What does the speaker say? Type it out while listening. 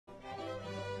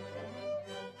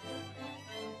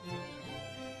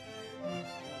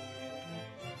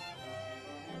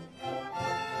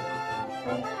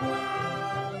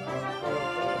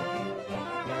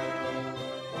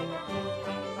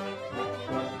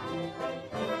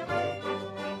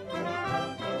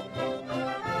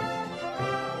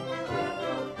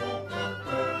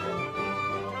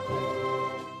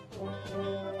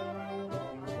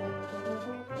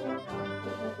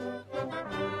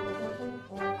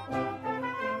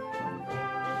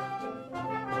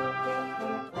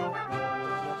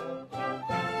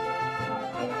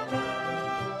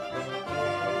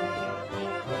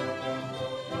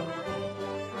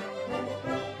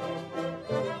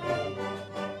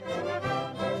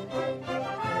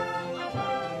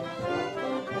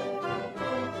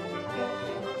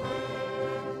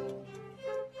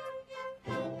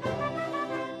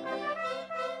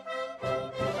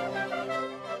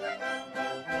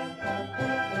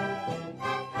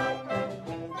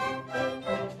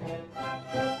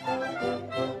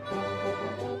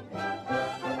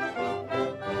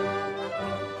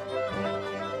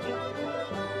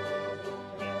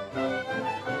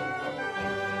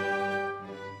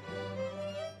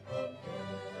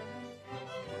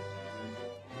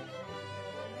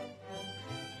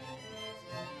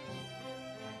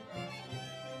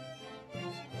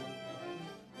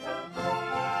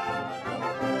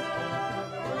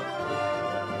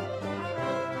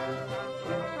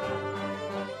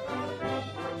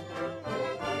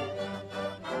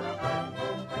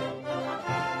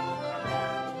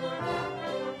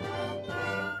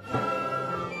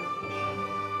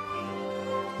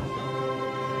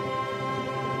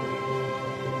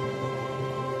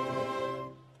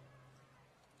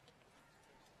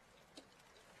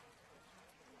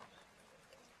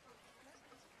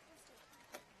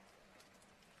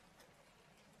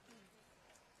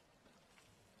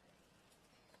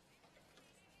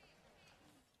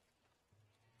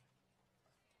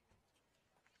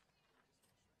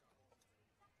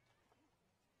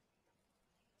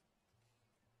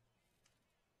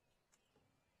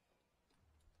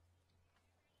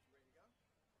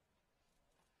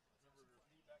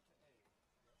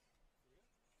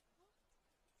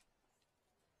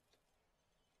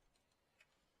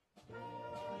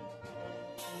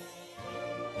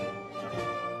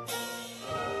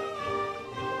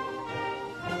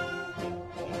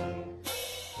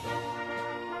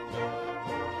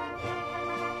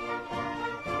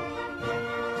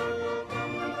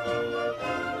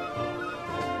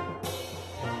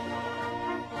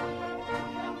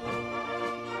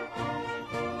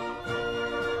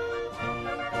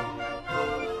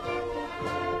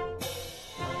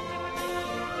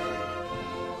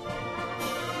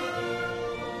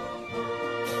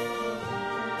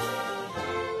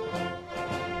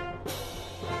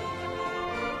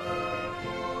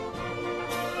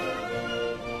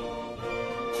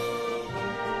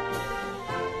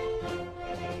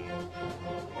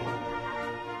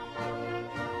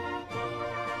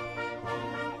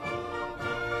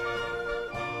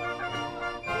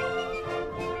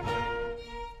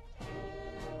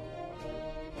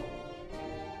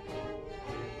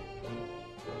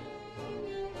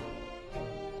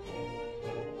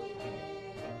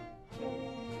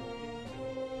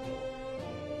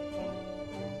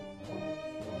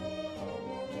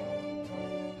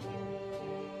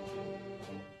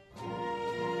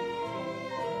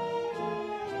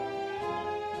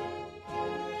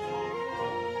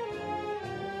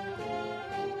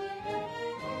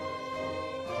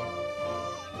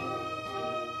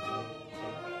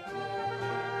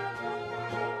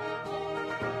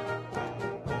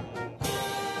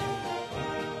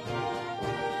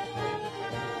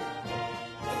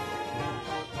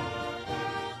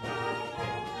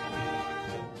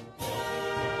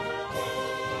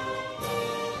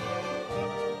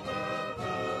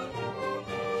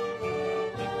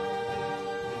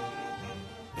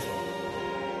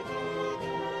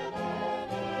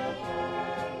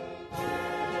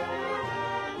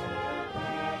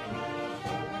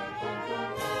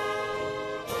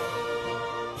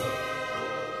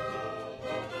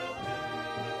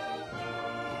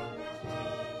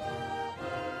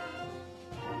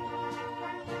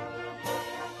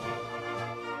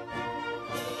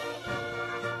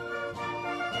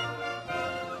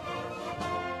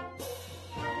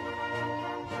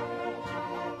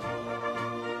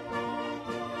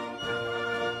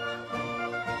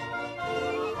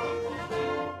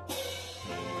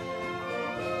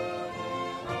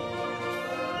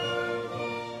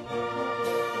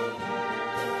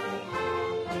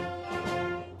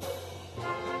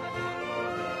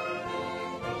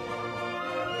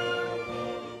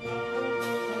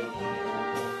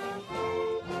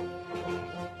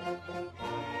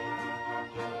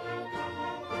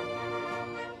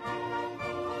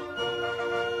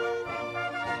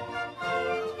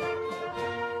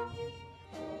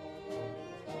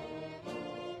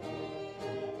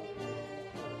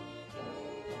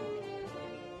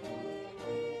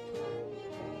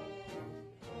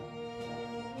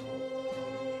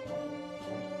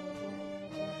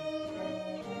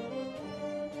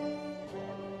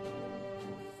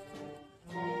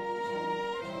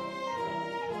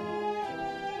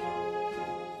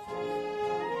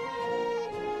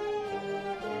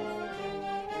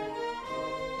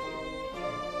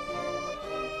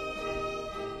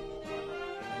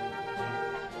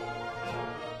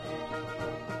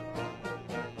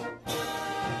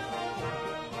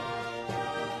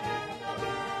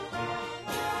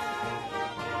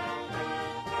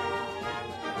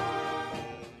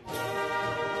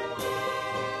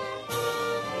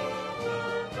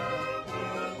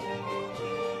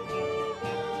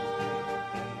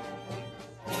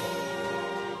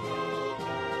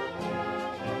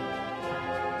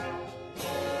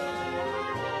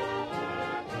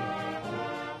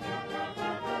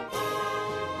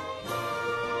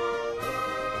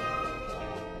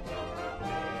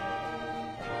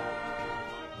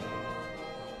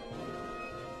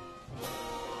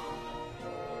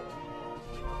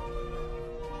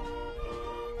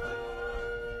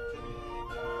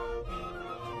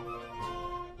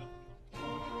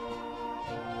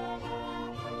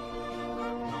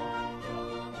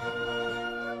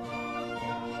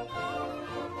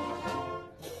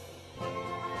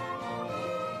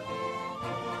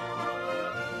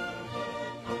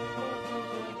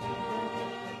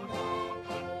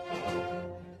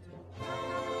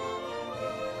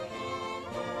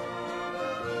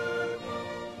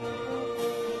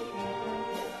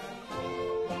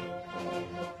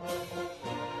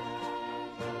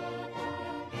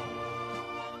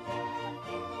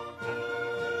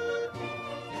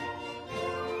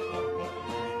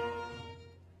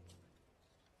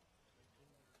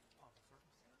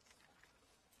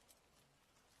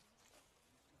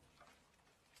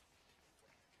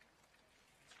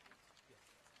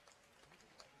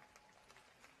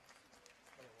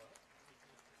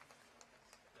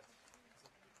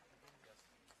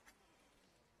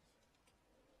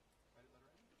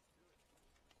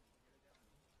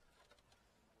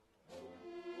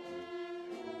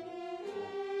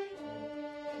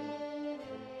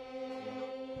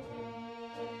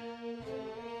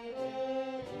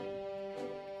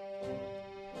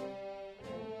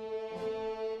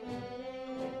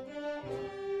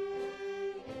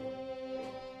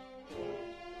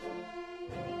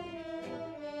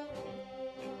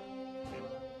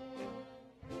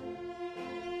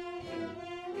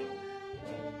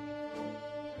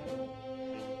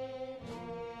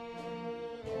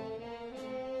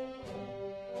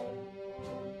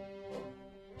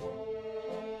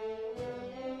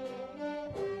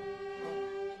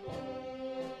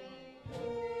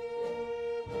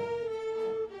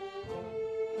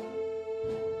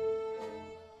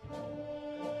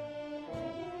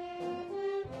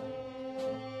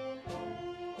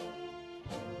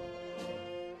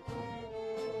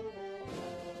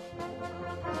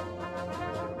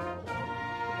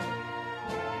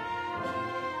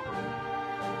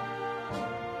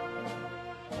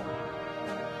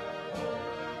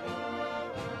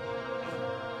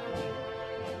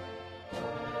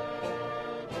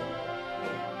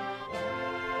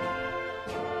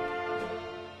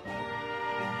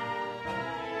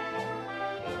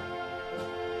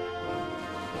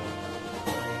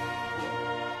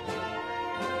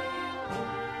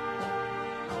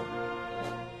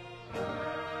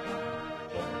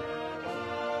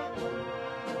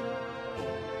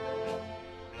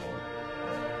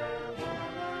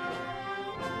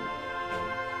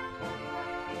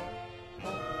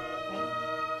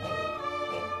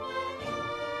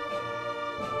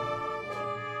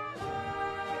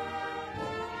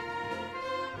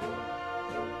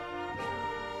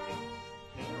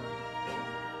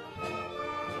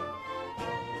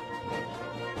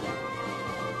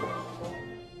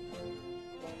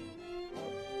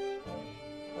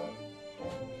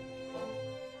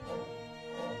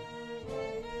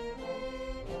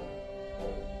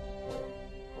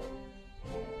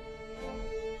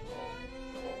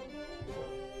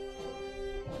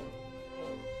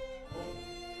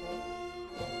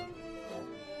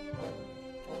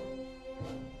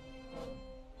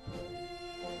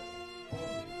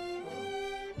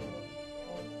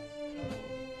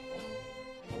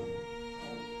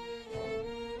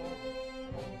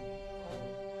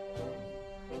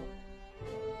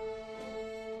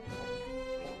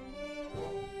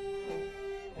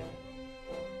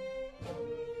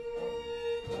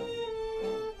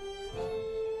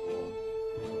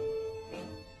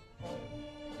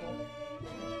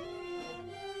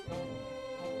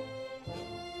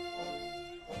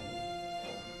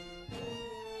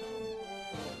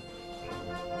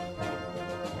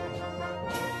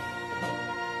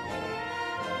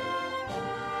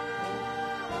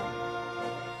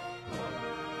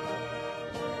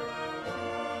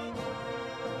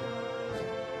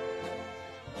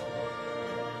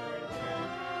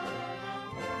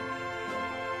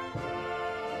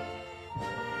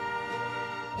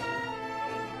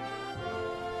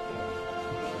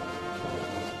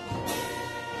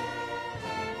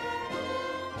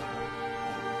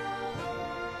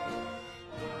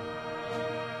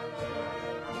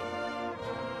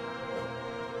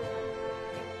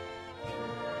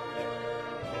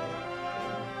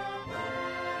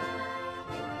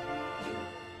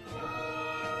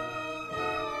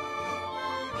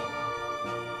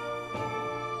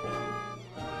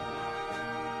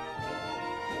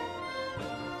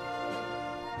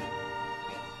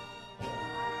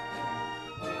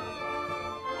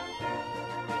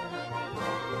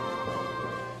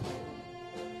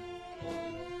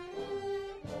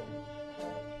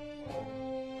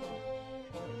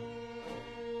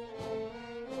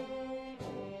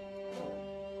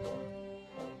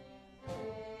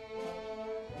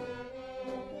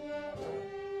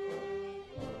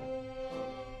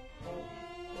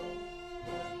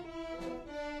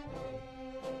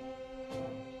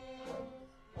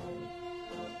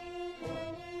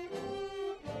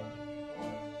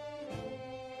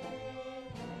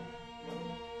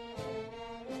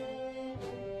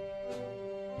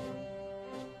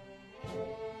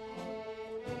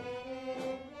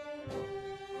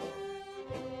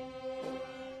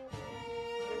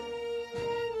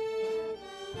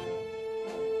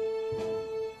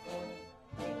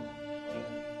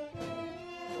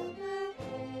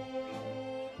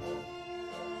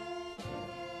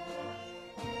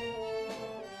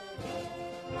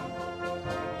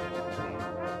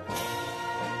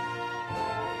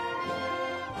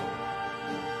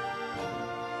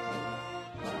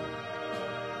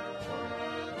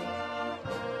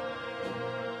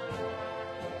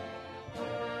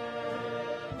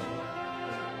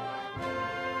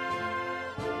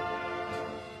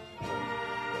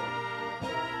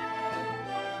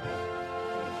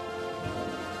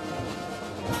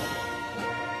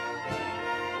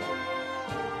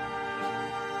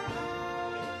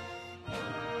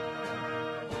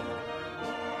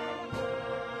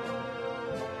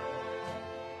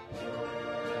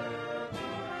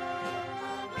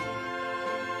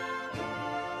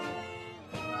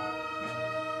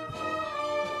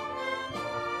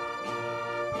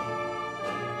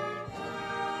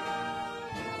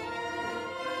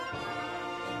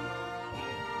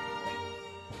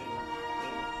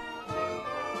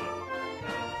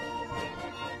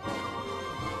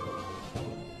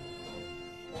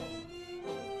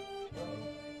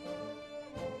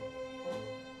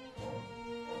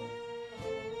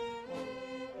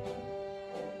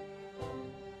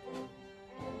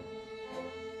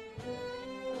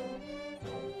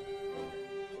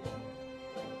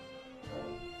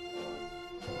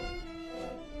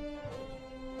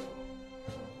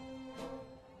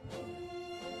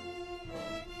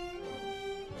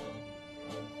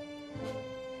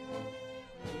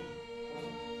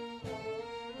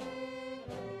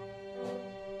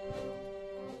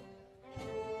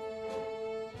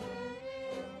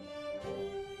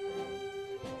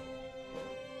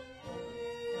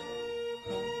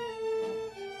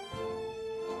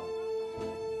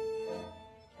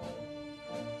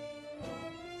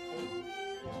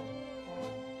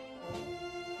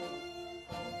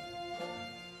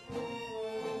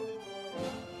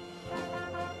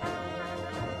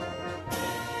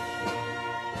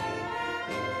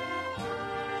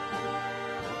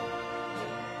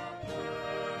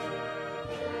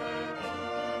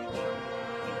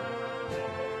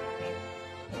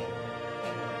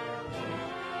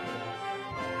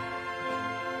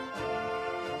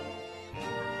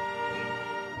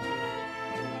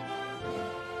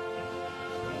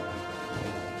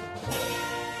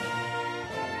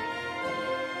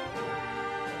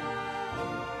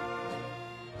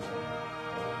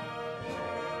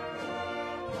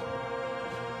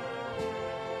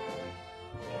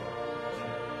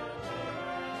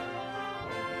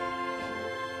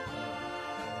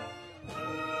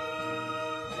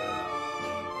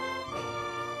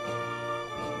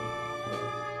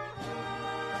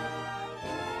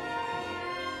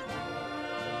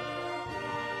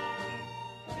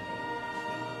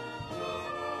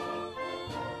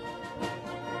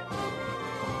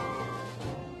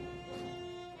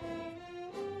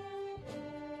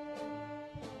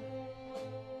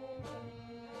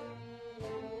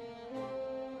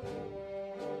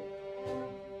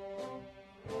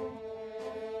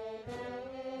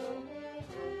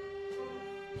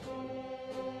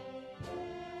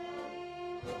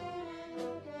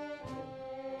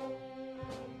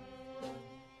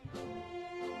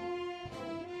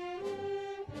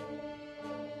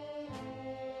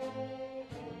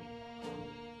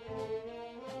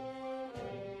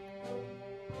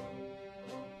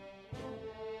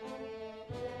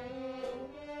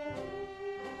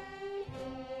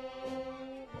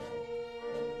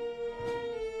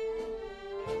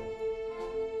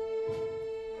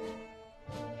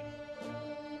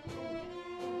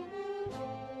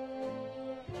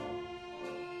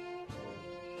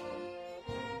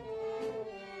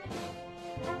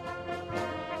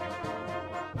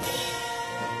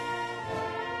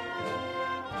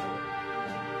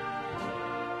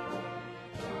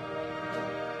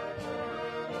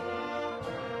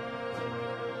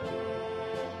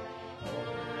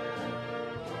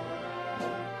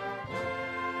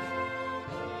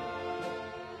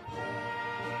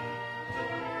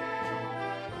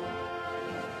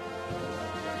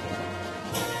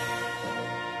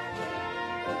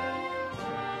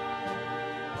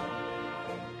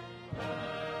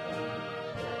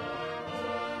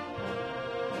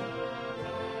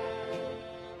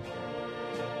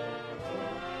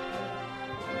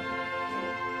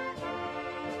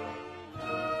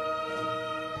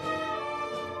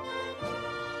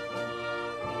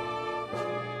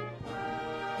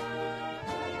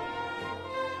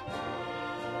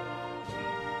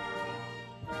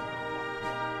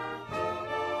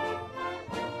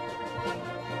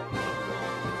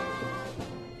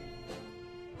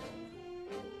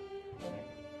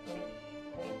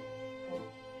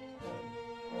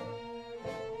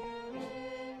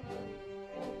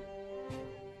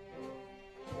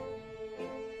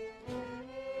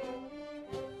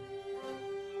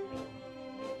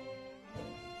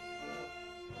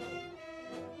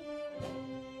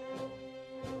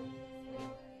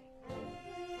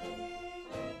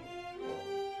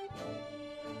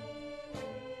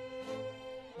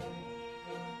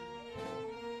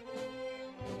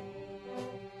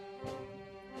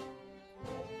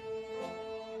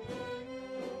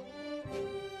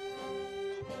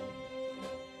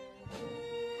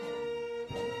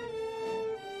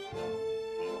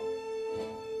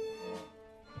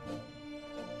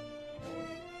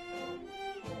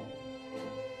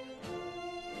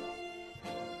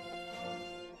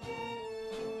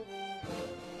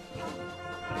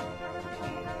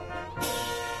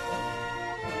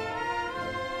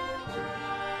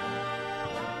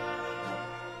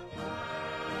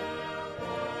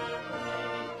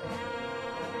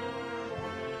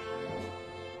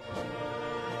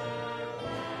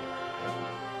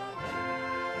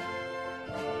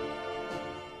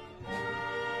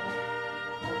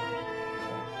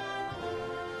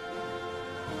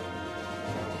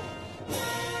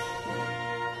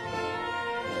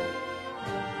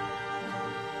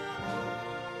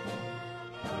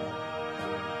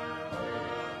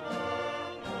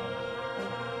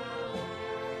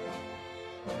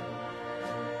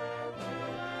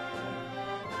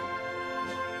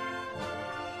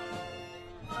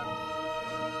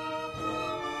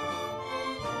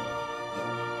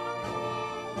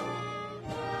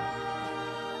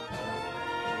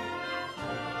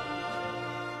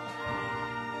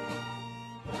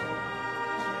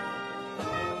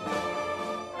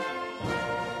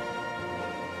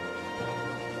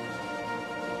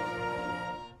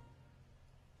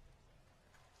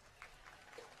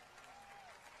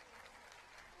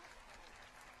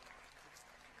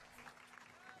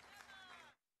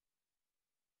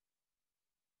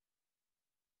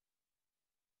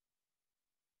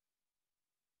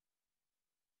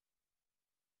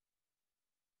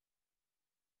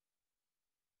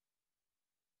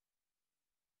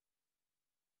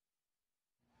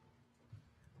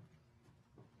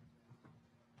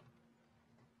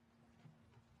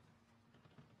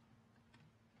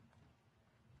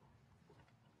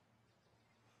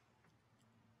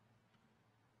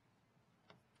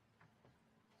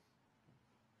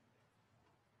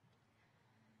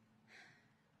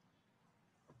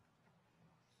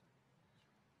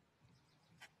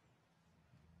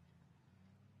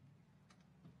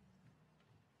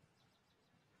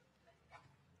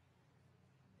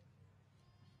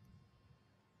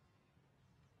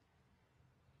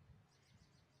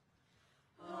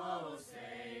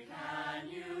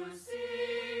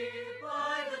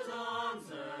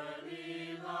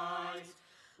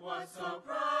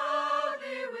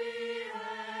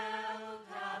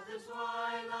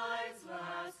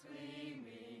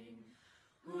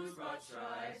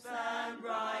stripes and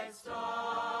bright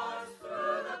stars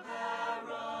through the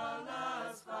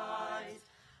perilous fight.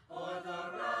 O'er the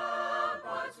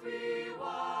ramparts we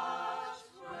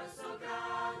watched were so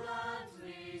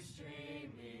gallantly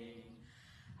streaming,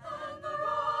 and the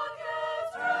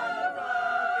rockets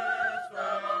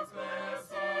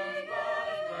bursting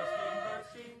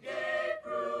gave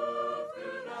proof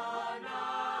through the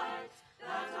night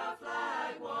that our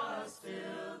flag was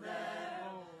still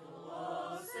there.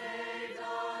 Oh, say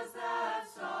does that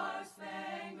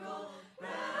star-spangled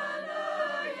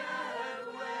banner yet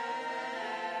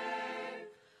wave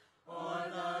o'er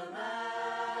the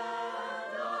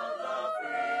land of the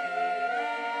free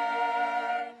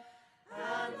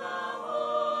and the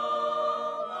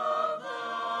home of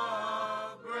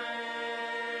the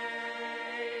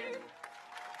brave.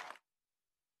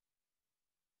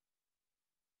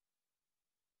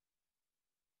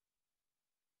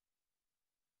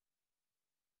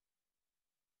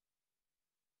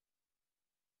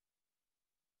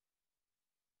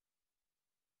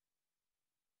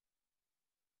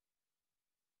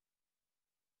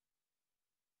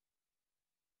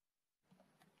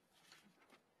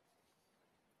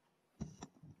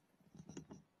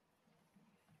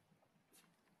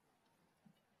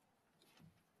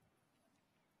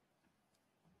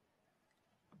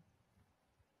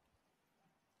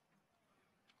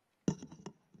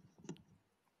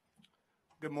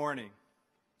 Good morning.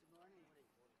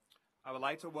 I would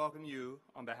like to welcome you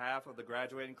on behalf of the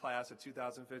graduating class of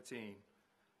 2015.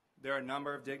 There are a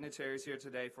number of dignitaries here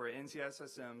today for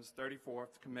NCSSM's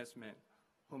 34th commencement,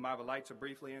 whom I would like to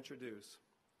briefly introduce.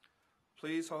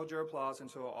 Please hold your applause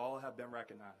until all have been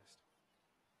recognized.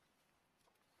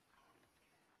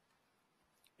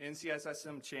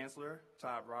 NCSSM Chancellor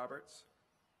Todd Roberts,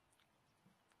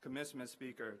 Commencement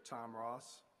Speaker Tom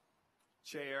Ross,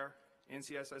 Chair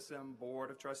NCSSM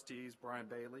Board of Trustees Brian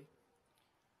Bailey,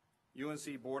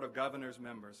 UNC Board of Governors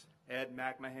members Ed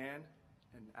McMahon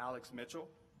and Alex Mitchell,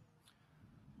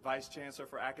 Vice Chancellor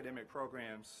for Academic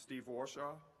Programs Steve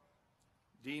Warshaw,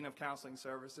 Dean of Counseling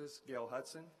Services Gail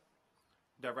Hudson,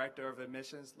 Director of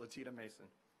Admissions Latita Mason.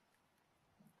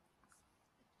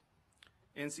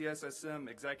 NCSSM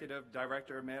Executive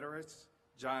Director Emeritus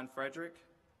John Frederick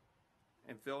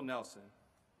and Phil Nelson.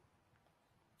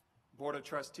 Board of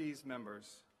Trustees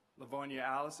members Livonia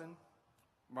Allison,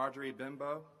 Marjorie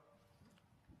Bimbo,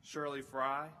 Shirley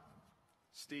Fry,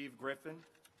 Steve Griffin,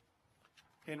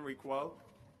 Henry Quo,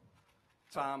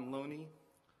 Tom Looney,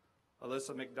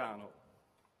 Alyssa McDonald.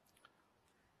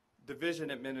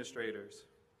 Division Administrators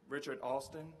Richard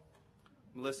Alston,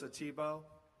 Melissa Tebow,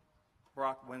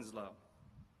 Brock Winslow.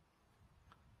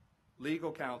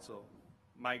 Legal Counsel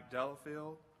Mike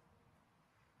Delafield,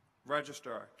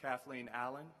 Registrar Kathleen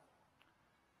Allen,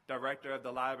 Director of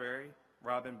the Library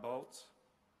Robin Boltz,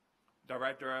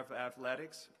 Director of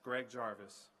Athletics Greg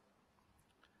Jarvis.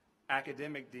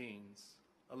 Academic Deans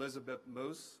Elizabeth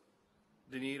Moose,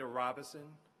 Danita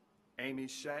Robinson, Amy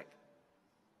Scheck,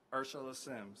 Ursula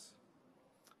Sims.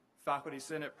 Faculty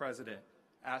Senate President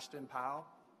Ashton Powell,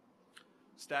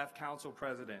 Staff Council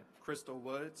President Crystal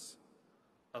Woods,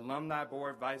 Alumni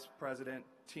Board Vice President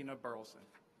Tina Burleson.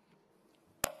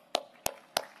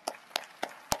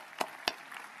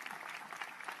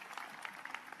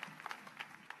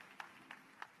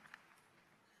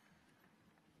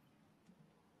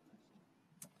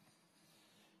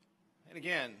 And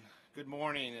again, good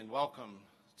morning and welcome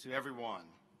to everyone,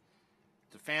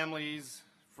 to families,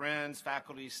 friends,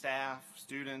 faculty, staff,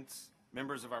 students,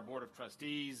 members of our Board of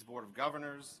Trustees, Board of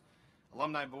Governors,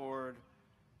 Alumni Board,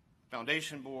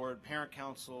 Foundation Board, Parent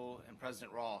Council, and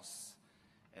President Ross,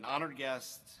 and honored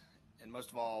guests, and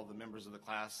most of all, the members of the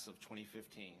class of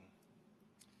 2015.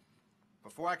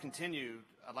 Before I continue,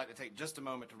 I'd like to take just a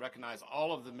moment to recognize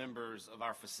all of the members of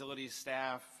our facilities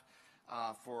staff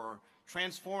for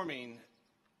transforming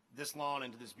this lawn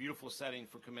into this beautiful setting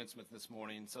for commencement this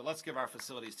morning. So let's give our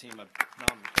facilities team a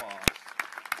round of applause.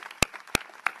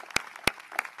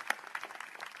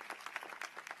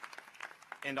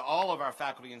 And to all of our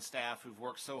faculty and staff who've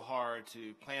worked so hard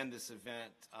to plan this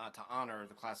event to honor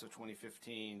the class of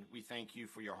 2015, we thank you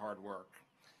for your hard work.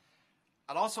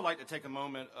 I'd also like to take a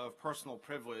moment of personal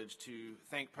privilege to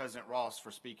thank President Ross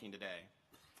for speaking today.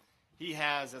 He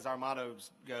has, as our motto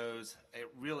goes,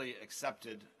 really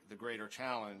accepted the greater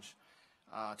challenge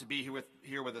to be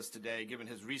here with us today, given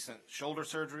his recent shoulder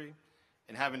surgery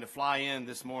and having to fly in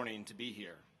this morning to be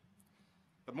here.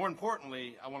 But more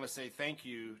importantly, I want to say thank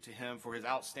you to him for his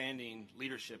outstanding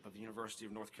leadership of the University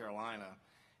of North Carolina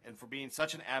and for being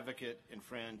such an advocate and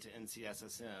friend to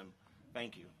NCSSM.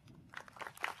 Thank you.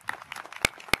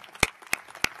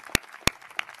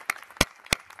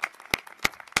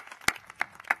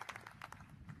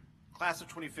 Class of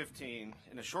 2015,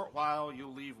 in a short while,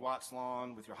 you'll leave Watts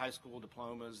Lawn with your high school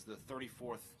diplomas, the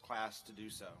 34th class to do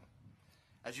so.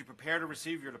 As you prepare to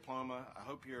receive your diploma, I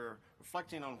hope you're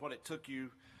reflecting on what it took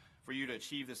for you to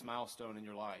achieve this milestone in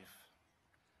your life.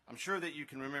 I'm sure that you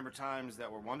can remember times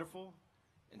that were wonderful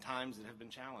and times that have been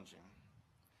challenging.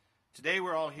 Today,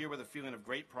 we're all here with a feeling of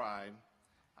great pride.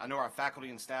 I know our faculty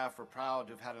and staff are proud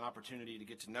to have had an opportunity to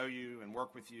get to know you and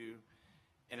work with you,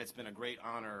 and it's been a great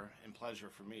honor and pleasure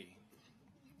for me.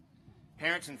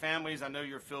 Parents and families, I know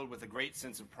you're filled with a great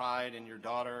sense of pride in your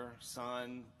daughter,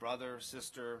 son, brother,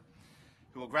 sister,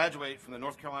 who will graduate from the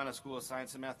North Carolina School of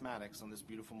Science and Mathematics on this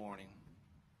beautiful morning.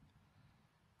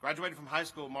 Graduating from high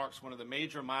school marks one of the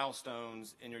major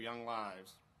milestones in your young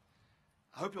lives.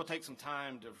 I hope you'll take some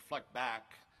time to reflect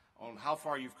back on how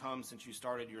far you've come since you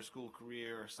started your school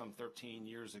career some 13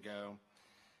 years ago,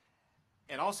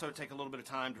 and also take a little bit of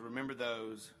time to remember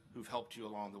those who've helped you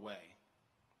along the way.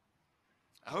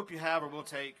 I hope you have or will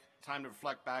take time to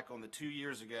reflect back on the 2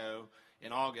 years ago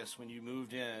in August when you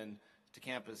moved in to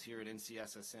campus here at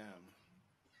NCSSM.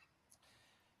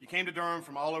 You came to Durham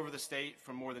from all over the state,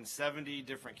 from more than 70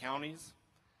 different counties,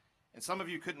 and some of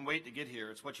you couldn't wait to get here.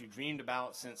 It's what you dreamed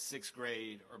about since 6th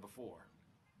grade or before.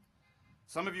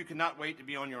 Some of you could not wait to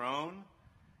be on your own.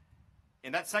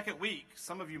 In that second week,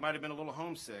 some of you might have been a little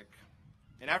homesick.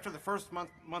 And after the first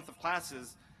month of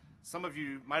classes, some of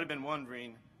you might have been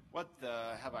wondering, what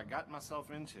the have I gotten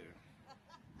myself into?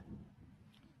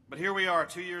 But here we are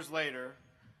 2 years later,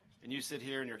 and you sit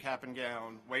here in your cap and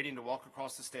gown, waiting to walk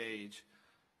across the stage,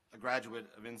 a graduate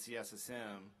of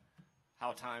NCSSM.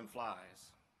 How time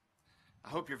flies. I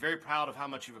hope you're very proud of how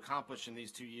much you've accomplished in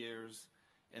these 2 years,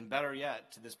 and better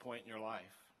yet, to this point in your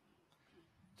life.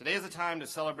 Today is a time to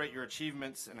celebrate your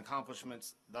achievements and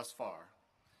accomplishments thus far.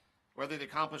 Whether the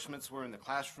accomplishments were in the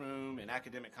classroom, in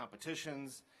academic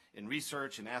competitions, in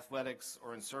research and athletics,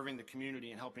 or in serving the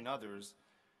community and helping others,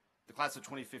 the class of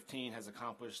 2015 has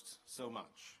accomplished so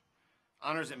much.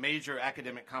 Honors at major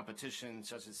academic competitions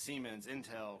such as Siemens,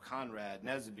 Intel, Conrad,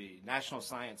 NSBE, National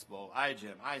Science Bowl,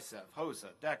 iGEM, ISEF,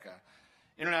 HOSA, DECA,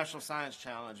 International Science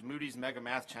Challenge, Moody's Mega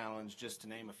Math Challenge, just to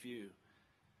name a few.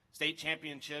 State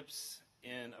championships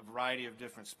in a variety of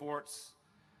different sports,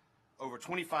 over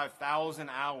 25,000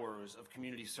 hours of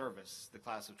community service the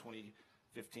class of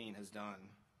 2015 has done,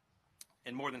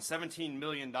 and more than $17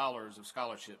 million of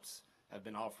scholarships have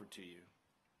been offered to you.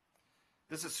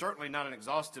 This is certainly not an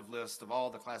exhaustive list of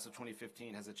all the class of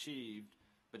 2015 has achieved,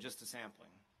 but just a sampling.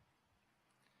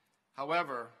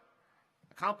 However,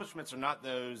 accomplishments are not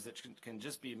those that can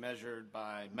just be measured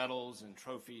by medals and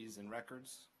trophies and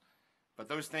records, but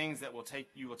those things that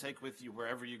you will take with you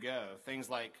wherever you go. Things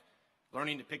like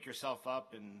learning to pick yourself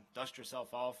up and dust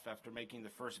yourself off after making the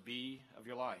first B of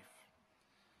your life.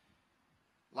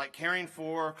 Like caring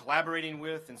for, collaborating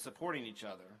with, and supporting each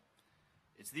other.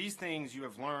 It's these things you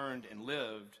have learned and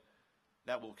lived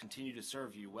that will continue to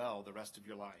serve you well the rest of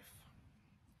your life.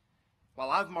 While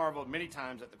I've marveled many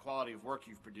times at the quality of work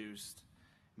you've produced,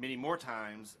 many more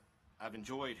times I've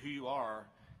enjoyed who you are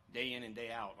day in and day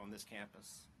out on this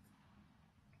campus.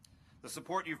 The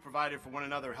support you've provided for one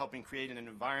another, helping create an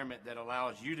environment that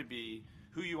allows you to be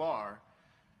who you are,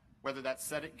 whether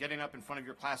that's getting up in front of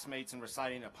your classmates and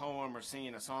reciting a poem or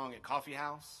singing a song at coffee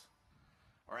house,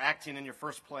 or acting in your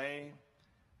first play,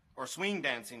 or swing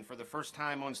dancing for the first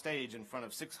time on stage in front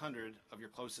of 600 of your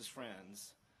closest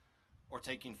friends, or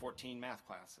taking 14 math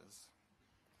classes.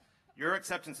 Your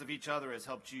acceptance of each other has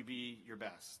helped you be your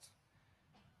best.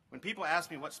 When people ask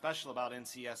me what's special about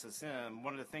NCSSM,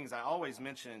 one of the things I always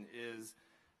mention is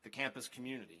the campus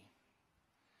community.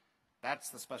 That's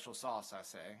the special sauce, I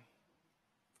say.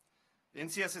 The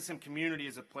NCSSM community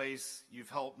is a place you've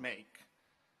helped make,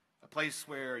 a place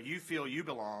where you feel you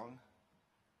belong,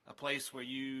 a place where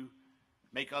you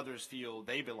make others feel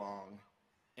they belong,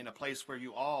 and a place where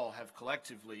you all have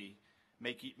collectively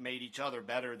made each other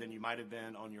better than you might have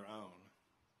been on your own.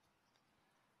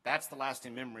 That's the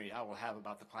lasting memory I will have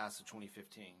about the class of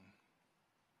 2015.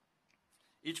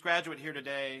 Each graduate here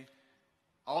today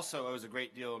also owes a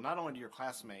great deal not only to your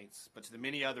classmates, but to the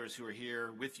many others who are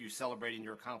here with you celebrating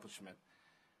your accomplishment.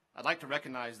 I'd like to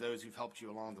recognize those who've helped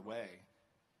you along the way.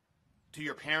 To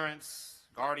your parents,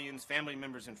 guardians, family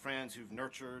members, and friends who've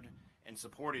nurtured and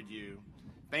supported you,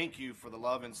 thank you for the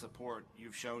love and support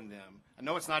you've shown them. I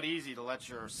know it's not easy to let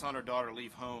your son or daughter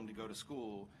leave home to go to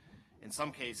school, in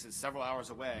some cases several hours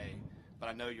away, but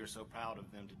I know you're so proud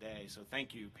of them today. So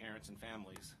thank you, parents and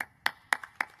families.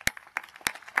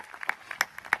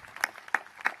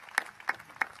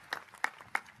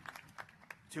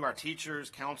 To our teachers,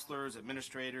 counselors,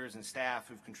 administrators, and staff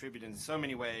who've contributed in so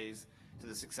many ways to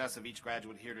the success of each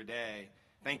graduate here today,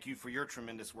 thank you for your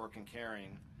tremendous work and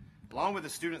caring. Along with the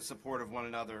student support of one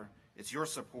another, it's your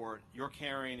support, your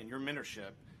caring, and your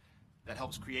mentorship that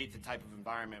helps create the type of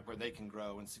environment where they can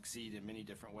grow and succeed in many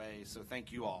different ways. So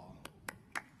thank you all.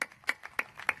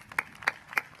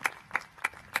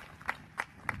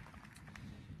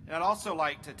 And I'd also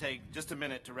like to take just a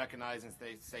minute to recognize and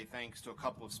say thanks to a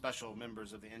couple of special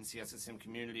members of the NCSSM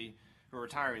community who are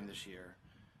retiring this year.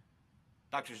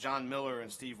 Drs. John Miller and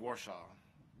Steve Warshaw.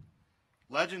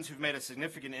 Legends who've made a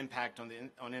significant impact on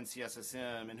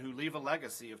NCSSM and who leave a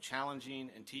legacy of challenging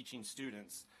and teaching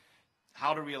students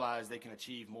how to realize they can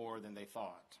achieve more than they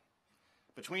thought.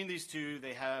 Between these two,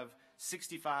 they have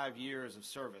 65 years of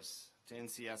service to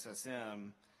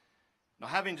NCSSM. Now,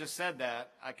 having just said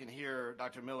that, I can hear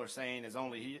Dr. Miller saying, as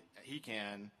only he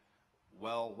can,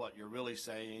 well, what you're really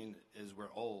saying is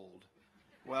we're old.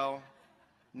 Well,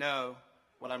 no,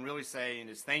 what I'm really saying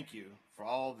is thank you for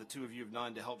all the two of you have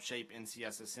done to help shape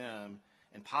NCSSM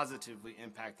and positively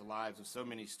impact the lives of so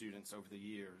many students over the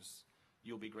years.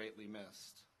 You'll be greatly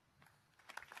missed.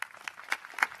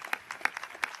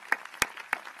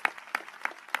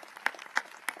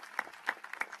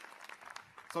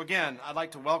 So again, I'd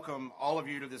like to welcome all of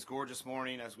you to this gorgeous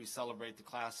morning as we celebrate the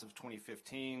class of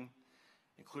 2015,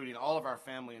 including all of our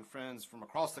family and friends from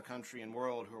across the country and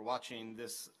world who are watching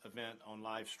this event on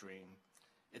live stream.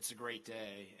 It's a great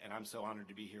day, and I'm so honored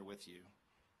to be here with you.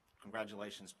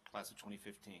 Congratulations, class of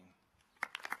 2015.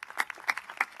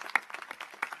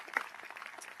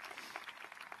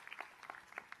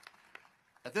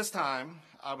 At this time,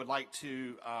 I would like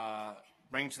to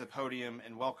bring to the podium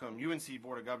and welcome UNC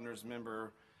Board of Governors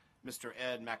member Mr.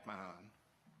 Ed McMahon.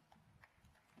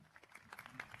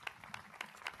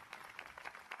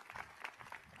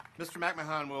 Mr.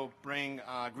 McMahon will bring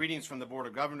greetings from the Board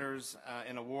of Governors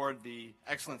and award the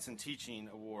Excellence in Teaching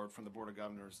Award from the Board of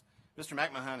Governors. Mr.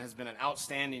 McMahon has been an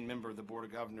outstanding member of the Board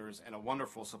of Governors and a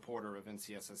wonderful supporter of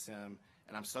NCSSM,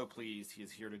 and I'm so pleased he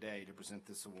is here today to present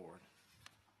this award.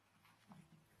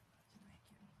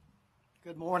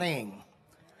 Good morning.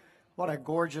 What a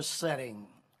gorgeous setting.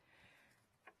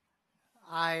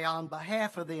 On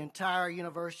behalf of the entire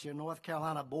University of North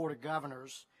Carolina Board of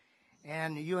Governors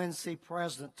and UNC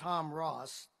President Tom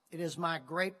Ross, it is my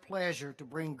great pleasure to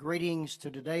bring greetings to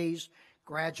today's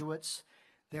graduates,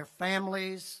 their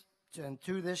families, and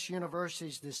to this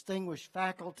university's distinguished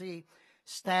faculty,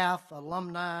 staff,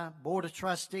 alumni, Board of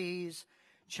Trustees,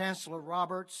 Chancellor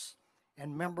Roberts,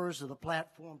 and members of the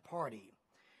Platform Party.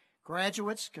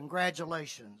 Graduates,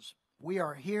 congratulations. We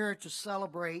are here to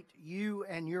celebrate you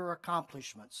and your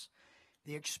accomplishments.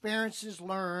 The experiences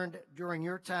learned during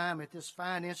your time at this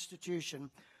fine institution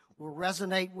will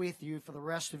resonate with you for the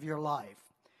rest of your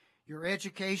life. Your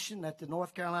education at the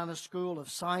North Carolina School of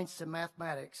Science and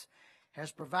Mathematics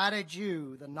has provided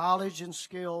you the knowledge and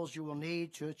skills you will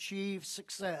need to achieve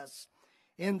success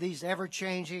in these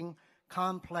ever-changing,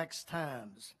 complex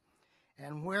times.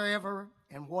 And wherever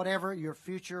and whatever your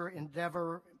future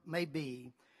endeavor may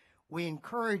be, we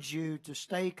encourage you to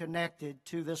stay connected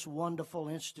to this wonderful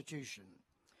institution.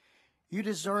 You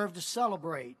deserve to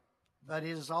celebrate, but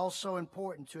it is also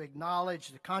important to acknowledge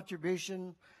the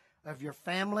contribution of your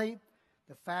family,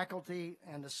 the faculty,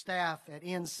 and the staff at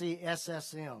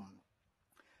NCSSM,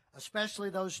 especially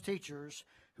those teachers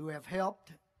who have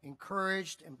helped,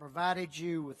 encouraged, and provided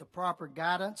you with the proper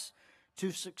guidance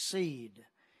to succeed.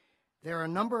 There are a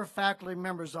number of faculty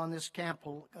members on this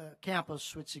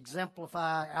campus which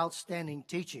exemplify outstanding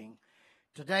teaching.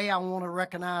 Today, I want to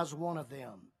recognize one of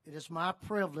them. It is my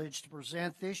privilege to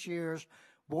present this year's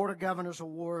Board of Governors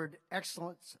Award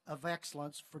Excellence of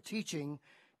Excellence for Teaching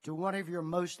to one of your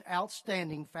most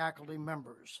outstanding faculty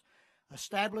members.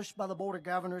 Established by the Board of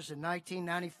Governors in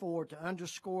 1994 to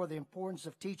underscore the importance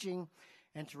of teaching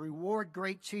and to reward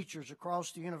great teachers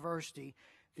across the university,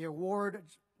 the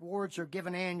awards are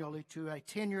given annually to a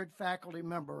tenured faculty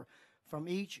member from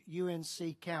each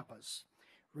UNC campus.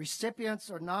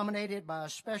 Recipients are nominated by a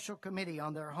special committee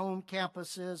on their home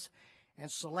campuses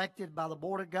and selected by the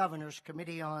Board of Governors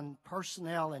Committee on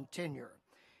Personnel and Tenure.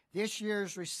 This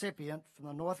year's recipient from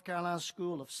the North Carolina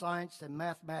School of Science and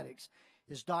Mathematics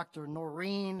is Dr.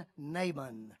 Noreen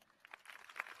Naiman.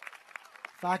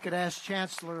 If I could ask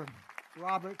Chancellor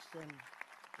Roberts, then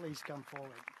please come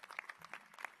forward.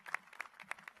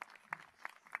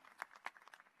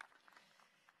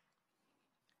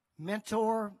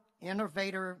 Mentor,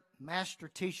 innovator, master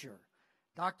teacher.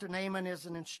 Dr. Naiman is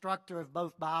an instructor of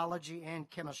both biology and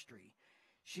chemistry.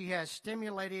 She has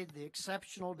stimulated the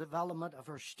exceptional development of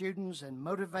her students and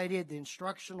motivated the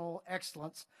instructional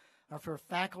excellence of her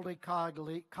faculty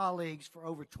colleagues for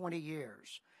over 20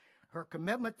 years. Her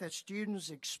commitment that students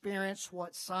experience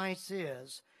what science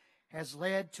is has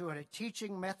led to a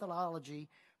teaching methodology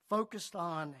focused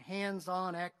on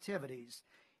hands-on activities,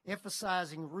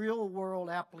 emphasizing real-world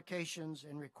applications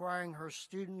and requiring her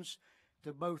students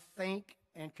to both think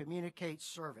and communicate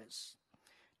service.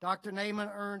 Dr.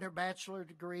 Naiman earned her bachelor's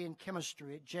degree in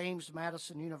chemistry at James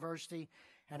Madison University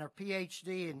and her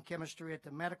PhD in chemistry at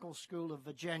the Medical School of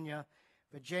Virginia,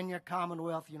 Virginia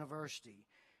Commonwealth University.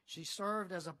 She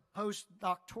served as a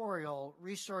postdoctoral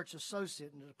research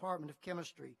associate in the Department of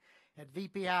Chemistry at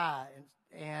VPI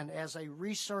and as a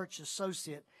research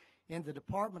associate in the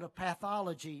Department of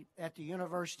Pathology at the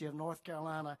University of North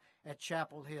Carolina at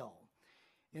Chapel Hill.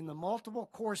 In the multiple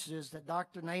courses that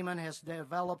Dr. Naiman has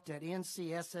developed at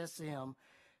NCSSM,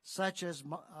 such as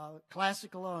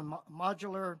classical and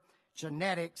modular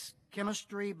genetics,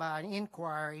 chemistry by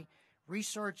inquiry,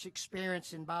 research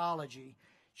experience in biology,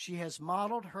 she has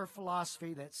modeled her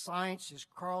philosophy that science is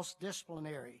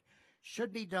cross-disciplinary,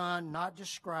 should be done, not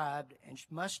described, and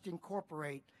must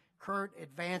incorporate current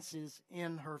advances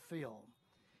in her field.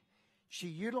 She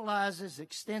utilizes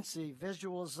extensive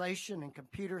visualization and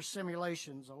computer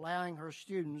simulations, allowing her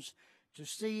students to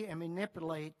see and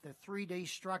manipulate the 3D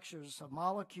structures of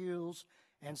molecules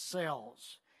and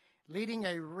cells, leading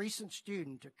a recent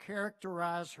student to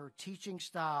characterize her teaching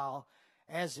style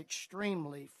as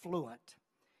extremely fluent.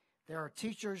 There are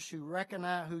teachers who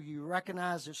you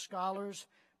recognize as scholars,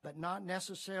 but not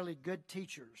necessarily good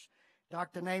teachers.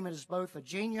 Dr. Naiman is both a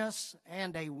genius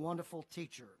and a wonderful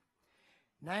teacher.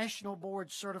 National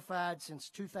Board certified since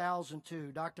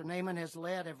 2002, Dr. Naiman has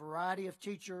led a variety of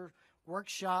teacher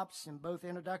workshops in both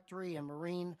introductory and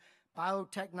marine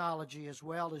biotechnology, as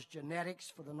well as genetics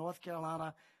for the North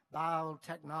Carolina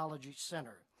Biotechnology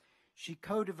Center. She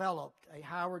co-developed a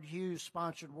Howard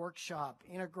Hughes-sponsored workshop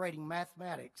integrating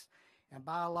mathematics and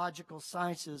biological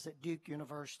sciences at Duke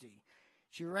University.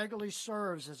 She regularly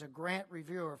serves as a grant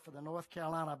reviewer for the North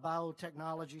Carolina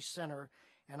Biotechnology Center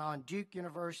and on Duke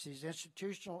University's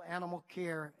Institutional Animal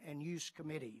Care and Use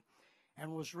Committee,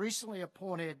 and was recently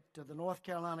appointed to the North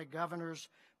Carolina Governor's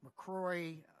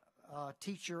McCrory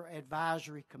Teacher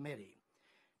Advisory Committee.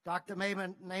 Dr.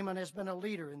 Naiman has been a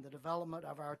leader in the development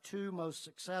of our two most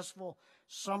successful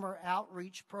summer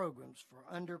outreach programs for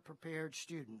underprepared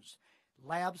students,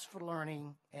 Labs for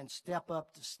Learning and Step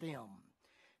Up to STEM.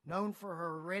 Known for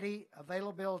her ready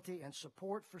availability and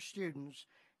support for students,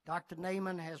 Dr.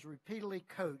 Naiman has repeatedly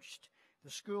coached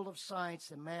the School of Science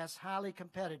and Math's highly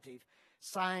competitive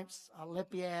Science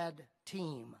Olympiad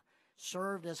team,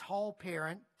 served as hall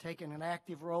parent, taking an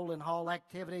active role in hall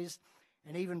activities,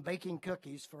 and even baking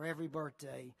cookies for every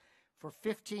birthday for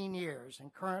 15 years,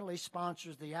 and currently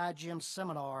sponsors the iGEM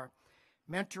seminar,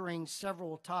 mentoring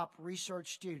several top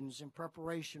research students in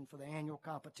preparation for the annual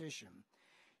competition.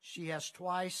 She has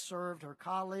twice served her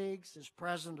colleagues as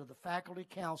president of the Faculty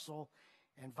Council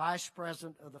and vice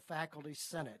president of the Faculty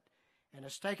Senate, and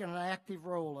has taken an active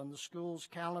role in the school's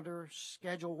calendar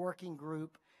schedule working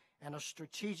group and a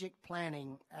strategic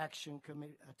planning action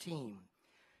team.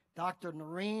 Dr.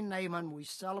 Noreen Naiman, we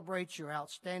celebrate your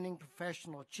outstanding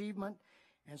professional achievement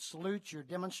and salute your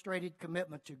demonstrated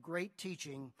commitment to great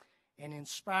teaching and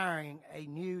inspiring a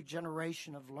new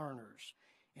generation of learners.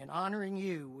 In honoring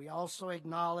you, we also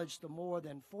acknowledge the more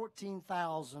than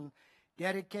 14,000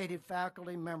 dedicated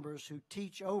faculty members who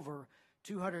teach over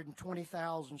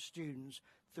 220,000 students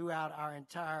throughout our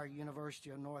entire University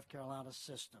of North Carolina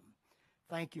system.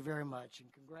 Thank you very much,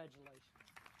 and congratulations.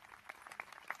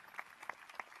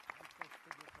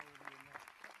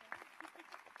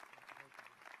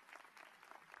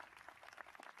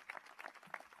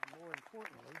 And more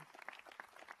importantly,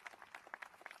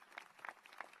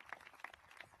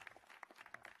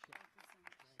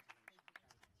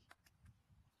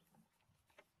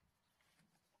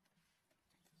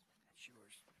 that's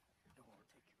yours. Don't want to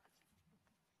take yours.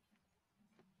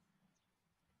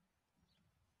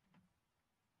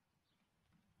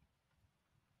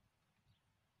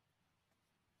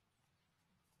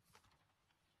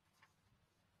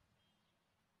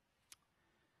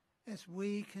 As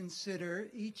we consider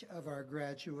each of our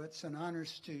graduates an honor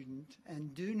student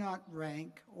and do not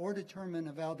rank or determine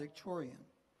a valedictorian,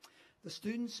 the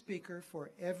student speaker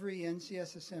for every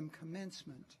NCSSM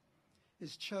commencement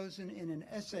is chosen in an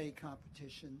essay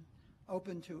competition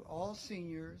open to all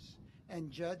seniors and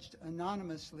judged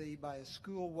anonymously by a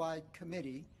school-wide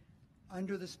committee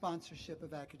under the sponsorship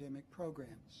of academic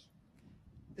programs.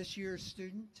 This year's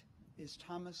student is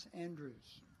Thomas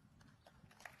Andrews.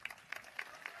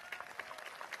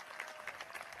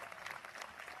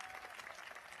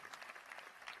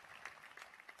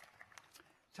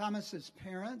 Thomas's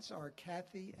parents are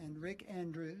Kathy and Rick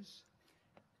Andrews.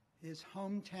 His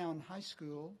hometown high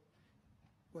school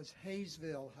was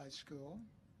Hayesville High School,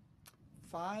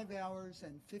 5 hours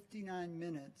and 59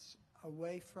 minutes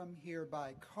away from here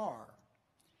by car.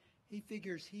 He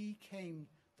figures he came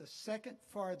the second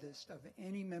farthest of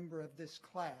any member of this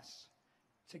class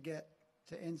to get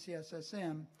to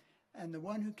NCSSM, and the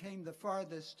one who came the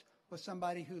farthest was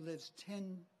somebody who lives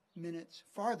 10 minutes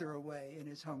farther away in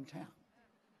his hometown.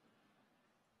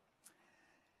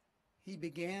 He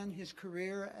began his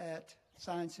career at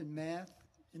Science and Math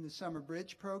in the Summer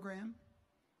Bridge program.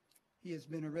 He has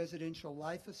been a residential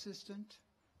life assistant,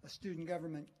 a student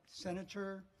government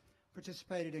senator,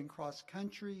 participated in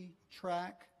cross-country,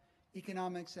 track,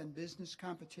 economics and business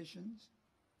competitions,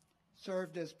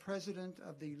 served as president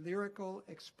of the Lyrical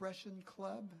Expression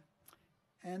Club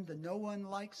and the No One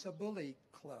Likes a Bully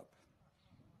Club.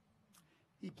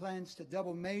 He plans to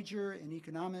double major in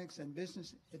economics and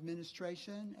business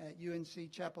administration at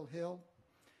UNC Chapel Hill.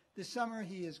 This summer,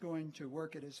 he is going to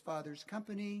work at his father's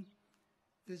company,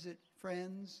 visit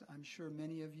friends, I'm sure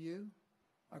many of you,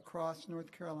 across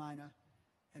North Carolina,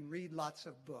 and read lots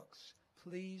of books.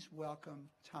 Please welcome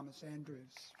Thomas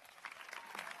Andrews.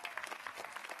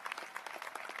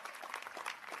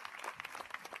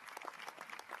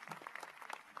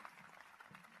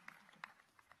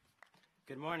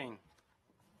 Good morning.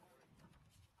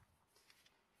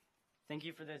 Thank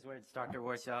you for those words, Dr.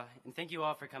 Warshaw, and thank you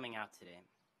all for coming out today.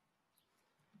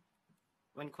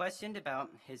 When questioned about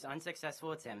his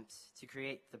unsuccessful attempts to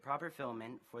create the proper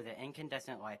filament for the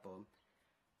incandescent light bulb,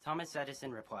 Thomas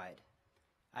Edison replied,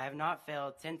 "I have not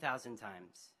failed 10,000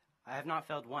 times. I have not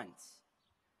failed once.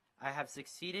 I have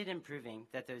succeeded in proving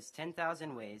that those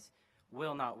 10,000 ways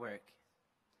will not work.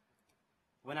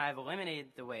 When I have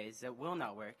eliminated the ways that will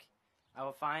not work, I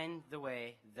will find the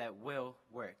way that will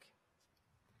work."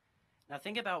 Now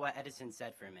think about what Edison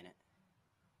said for a minute.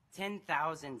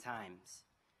 10,000 times.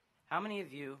 How many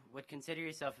of you would consider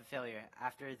yourself a failure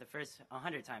after the first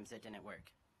 100 times it didn't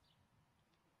work?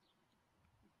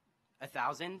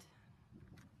 1,000?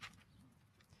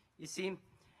 You see,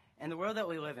 in the world that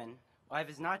we live in, life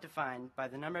is not defined by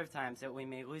the number of times that we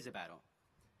may lose a battle,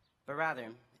 but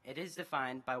rather, it is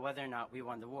defined by whether or not we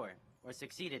won the war or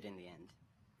succeeded in the end.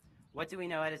 What do we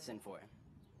know Edison for?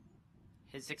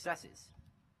 His successes.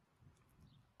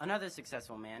 Another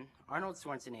successful man, Arnold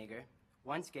Schwarzenegger,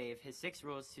 once gave his 6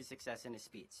 rules to success in a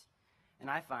speech, and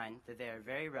I find that they are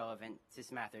very relevant to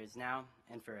Smathers now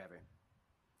and forever.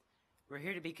 We're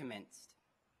here to be convinced,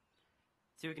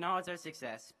 to acknowledge our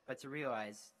success, but to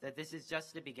realize that this is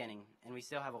just the beginning and we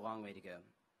still have a long way to go.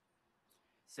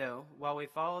 So, while we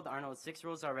followed Arnold's 6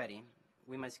 rules already,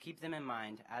 we must keep them in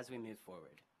mind as we move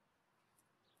forward.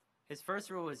 His first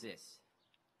rule is this: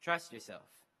 trust yourself.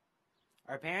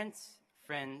 Our parents,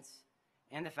 friends,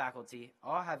 and the faculty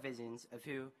all have visions of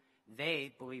who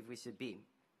they believe we should be.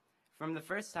 From the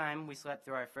first time we slept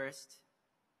through our first,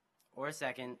 or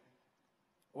second,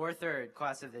 or third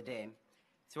class of the day,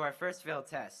 to our first failed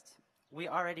test, we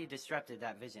already disrupted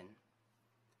that vision.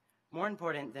 More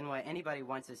important than what anybody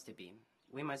wants us to be,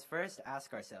 we must first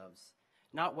ask ourselves,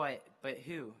 not what, but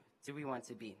who do we want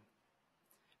to be?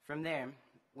 From there,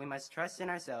 we must trust in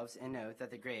ourselves and know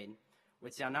that the grade,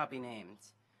 which shall not be named,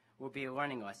 will be a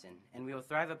learning lesson, and we will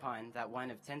thrive upon that one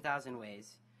of 10,000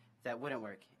 ways that wouldn't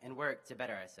work, and work to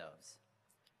better ourselves.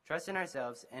 Trust in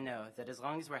ourselves and know that as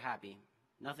long as we're happy,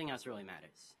 nothing else really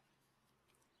matters.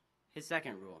 His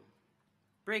second rule: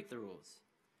 break the rules.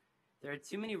 There are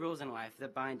too many rules in life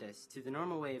that bind us to the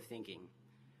normal way of thinking.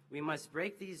 We must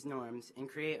break these norms and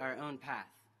create our own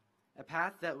path, a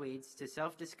path that leads to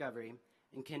self-discovery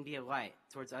and can be a light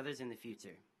towards others in the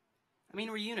future. I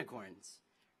mean, we're unicorns.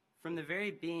 From the very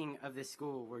being of this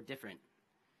school, we're different.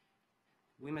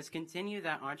 We must continue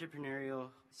that entrepreneurial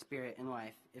spirit in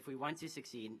life if we want to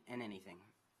succeed in anything.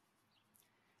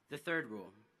 The third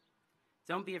rule: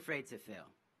 don't be afraid to fail.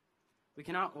 We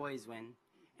cannot always win,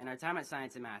 and our time at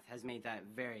Science and Math has made that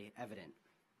very evident.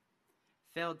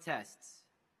 Failed tests,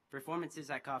 performances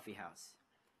at coffee house,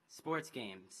 sports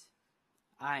games,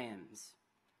 IMs,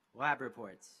 lab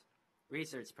reports,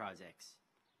 research projects,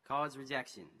 college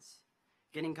rejections,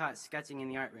 getting caught sketching in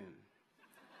the art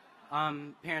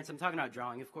room. Parents, I'm talking about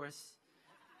drawing, of course.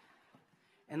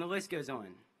 And the list goes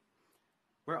on.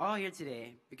 We're all here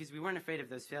today because we weren't afraid of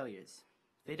those failures.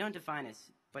 They don't define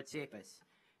us, but shape us,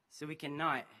 so we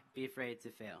cannot be afraid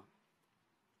to fail.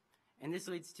 And this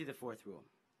leads to the fourth rule: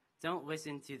 don't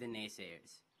listen to the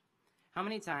naysayers. How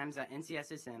many times at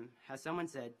NCSSM has someone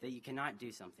said that you cannot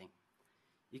do something?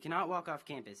 You cannot walk off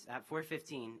campus at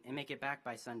 4:15 and make it back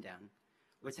by sundown.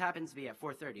 which happens to be at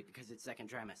 4:30 because it's second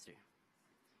trimester.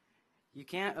 You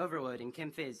can't overload in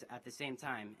Chem Phys at the same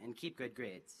time and keep good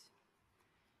grades.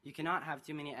 You cannot have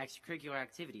too many extracurricular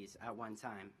activities at one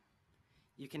time.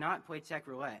 You cannot play check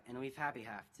roulette and leave Happy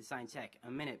Half to sign check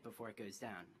a minute before it goes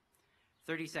down.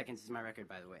 30 seconds is my record,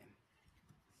 by the way.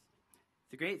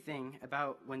 The great thing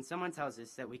about when someone tells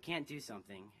us that we can't do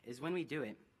something is when we do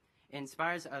it, it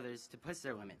inspires others to push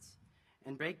their limits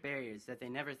and break barriers that they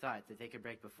never thought that they could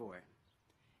break before.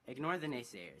 Ignore the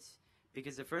naysayers,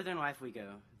 because the further in life we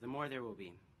go, the more there will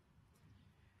be.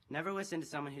 Never listen to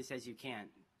someone who says you can't,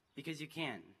 because you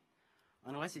can.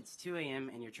 Unless it's 2 a.m.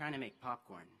 and you're trying to make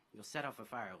popcorn, you'll set off a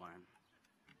fire alarm.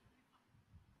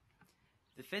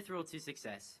 The fifth rule to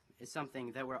success is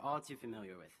something that we're all too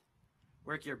familiar with.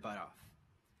 Work your butt off.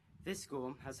 This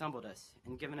school has humbled us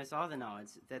and given us all the knowledge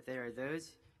that there are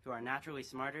those who are naturally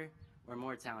smarter or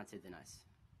more talented than us.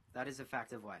 That is a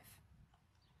fact of life.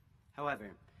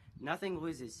 However, nothing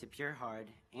loses to pure hard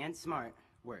and smart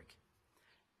work.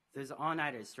 Those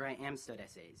all-nighters to write Amstud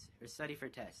essays or study for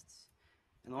tests,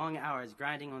 and long hours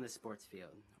grinding on the sports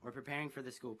field or preparing for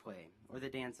the school play or the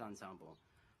dance ensemble,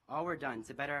 all were done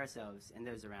to better ourselves and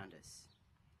those around us.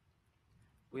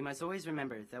 We must always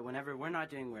remember that whenever we're not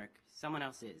doing work, someone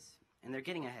else is, and they're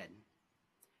getting ahead.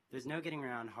 There's no getting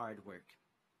around hard work.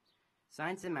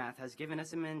 Science and math has given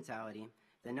us a mentality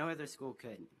that no other school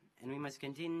could, and we must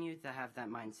continue to have that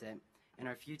mindset in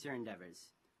our future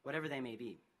endeavors, whatever they may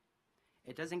be.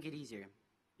 It doesn't get easier,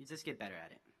 you just get better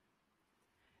at it.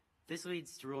 This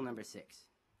leads to rule number 6,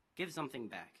 give something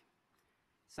back.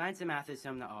 Science and math is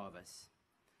home to all of us.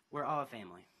 We're all a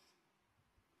family.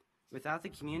 Without the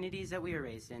communities that we were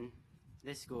raised in,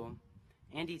 this school,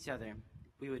 and each other,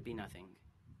 we would be nothing.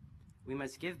 We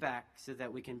must give back so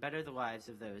that we can better the lives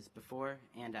of those before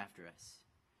and after us.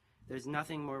 There's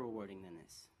nothing more rewarding than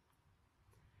this.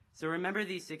 So remember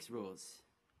these 6 rules.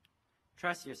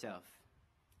 Trust yourself.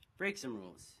 Break some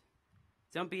rules.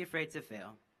 Don't be afraid to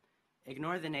fail.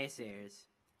 Ignore the naysayers.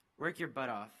 Work your butt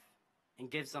off.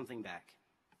 And give something back.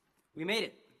 We made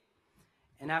it.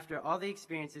 And after all the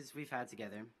experiences we've had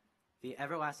together, the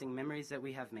everlasting memories that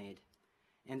we have made,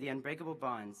 and the unbreakable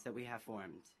bonds that we have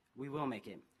formed, we will make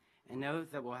it, and know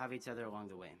that we'll have each other along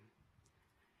the way.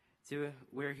 So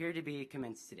we're here to be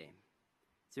commenced today,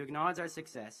 to acknowledge our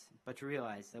success, but to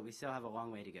realize that we still have a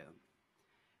long way to go.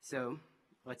 So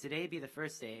let today be the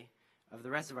first day of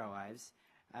the rest of our lives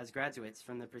as graduates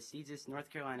from the prestigious North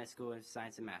Carolina School of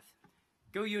Science and Math.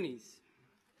 Go Unis!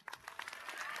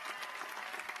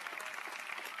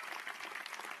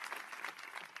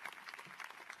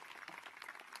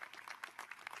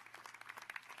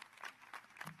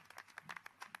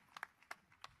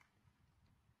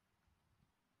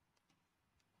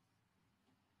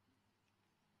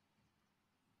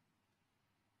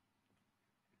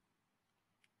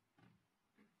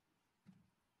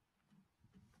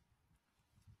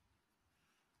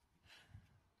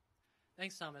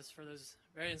 Thanks, Thomas, for those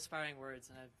very inspiring words,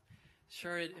 and I'm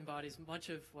sure it embodies much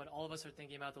of what all of us are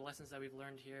thinking about, the lessons that we've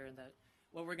learned here, and that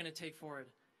what we're going to take forward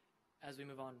as we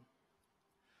move on.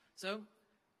 So,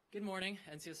 good morning,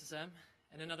 NCSSM,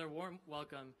 and another warm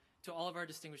welcome to all of our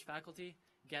distinguished faculty,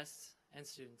 guests, and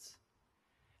students.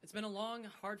 It's been a long,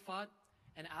 hard-fought,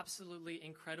 and absolutely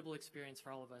incredible experience for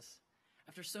all of us.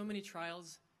 After so many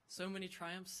trials, so many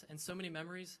triumphs, and so many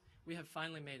memories, we have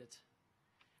finally made it.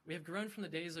 We have grown from the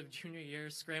days of junior year,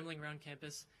 scrambling around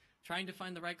campus, trying to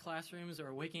find the right classrooms,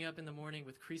 or waking up in the morning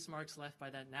with crease marks left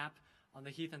by that nap on the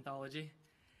Heath anthology.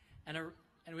 And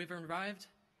we've arrived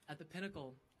at the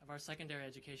pinnacle of our secondary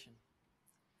education.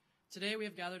 Today we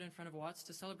have gathered in front of Watts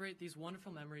to celebrate these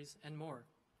wonderful memories and more,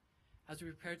 as we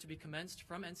prepare to be commenced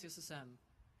from NCSSM,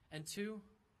 and to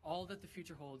all that the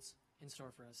future holds in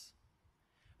store for us.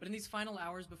 But in these final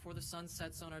hours before the sun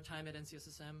sets on our time at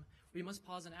NCSSM, we must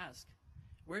pause and ask,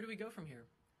 where do we go from here?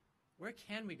 Where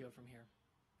can we go from here?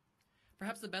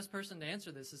 Perhaps the best person to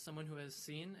answer this is someone who has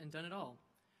seen and done it all,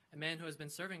 a man who has been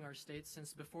serving our state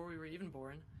since before we were even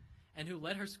born, and who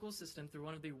led her school system through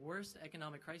one of the worst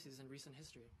economic crises in recent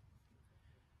history.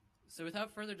 So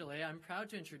without further delay, I'm proud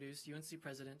to introduce UNC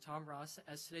President Tom Ross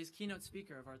as today's keynote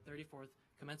speaker of our 34th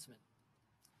commencement.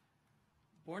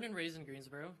 Born and raised in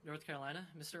Greensboro, North Carolina,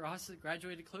 Mr. Ross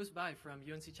graduated close by from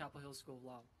UNC Chapel Hill School of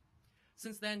Law.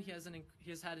 Since then, he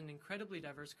has had an incredibly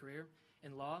diverse career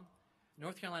in law,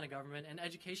 North Carolina government, and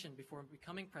education before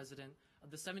becoming president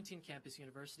of the 17-campus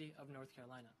University of North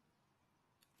Carolina.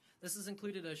 This has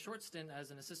included a short stint as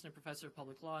an assistant professor of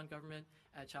public law and government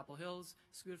at Chapel Hill's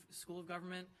School of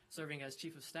Government, serving as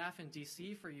chief of staff in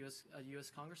D.C. for a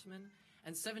U.S. congressman,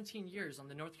 and 17 years on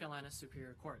the North Carolina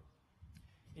Superior Court.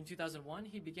 In 2001,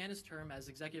 he began his term as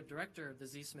executive director of the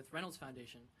Z. Smith Reynolds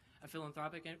Foundation, a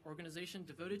philanthropic organization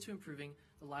devoted to improving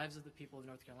the lives of the people of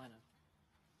North Carolina.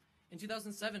 In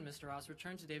 2007, Mr. Ross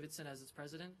returned to Davidson as its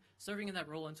president, serving in that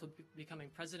role until becoming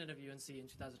president of UNC in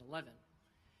 2011.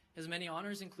 His many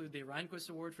honors include the Rehnquist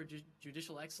Award for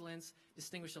Judicial Excellence,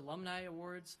 Distinguished Alumni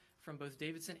Awards from both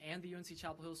Davidson and the UNC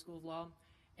Chapel Hill School of Law,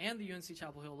 and the UNC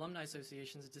Chapel Hill Alumni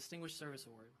Association's Distinguished Service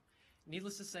Award.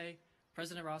 Needless to say,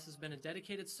 President Ross has been a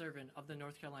dedicated servant of the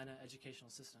North Carolina educational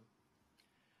system.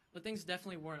 But things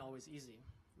definitely weren't always easy.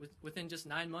 Within just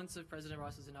 9 months of President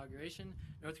Ross's inauguration,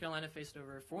 North Carolina faced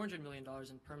over $400 million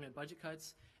in permanent budget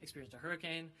cuts, experienced a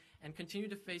hurricane, and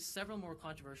continued to face several more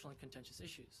controversial and contentious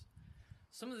issues.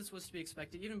 Some of this was to be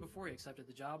expected even before he accepted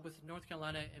the job, with North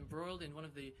Carolina embroiled in one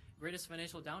of the greatest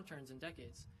financial downturns in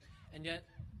decades. And yet,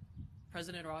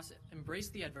 President Ross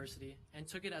embraced the adversity and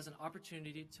took it as an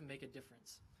opportunity to make a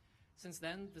difference. Since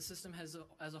then, the system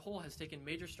as a whole has taken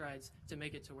major strides to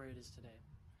make it to where it is today.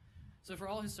 So for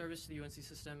all his service to the UNC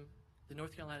system, the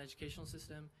North Carolina educational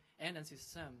system, and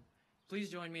NCSSM, please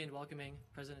join me in welcoming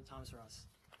President Thomas Ross.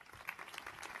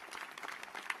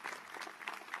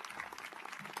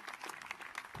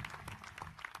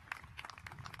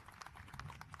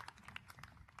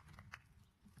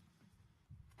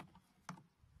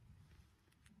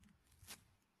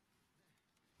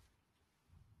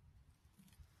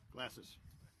 Glasses.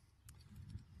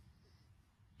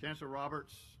 Chancellor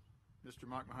Roberts, Mr.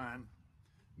 McMahon,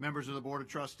 members of the Board of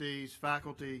Trustees,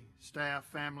 faculty, staff,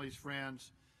 families,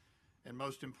 friends, and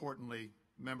most importantly,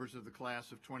 members of the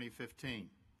class of 2015.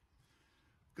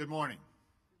 Good morning.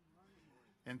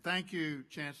 And thank you,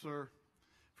 Chancellor,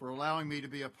 for allowing me to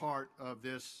be a part of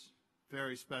this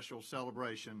very special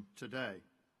celebration today.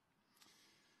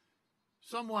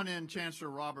 Someone in Chancellor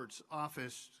Roberts'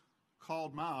 office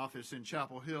called my office in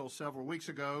Chapel Hill several weeks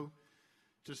ago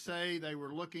to say they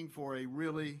were looking for a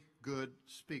really good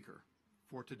speaker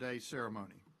for today's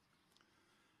ceremony.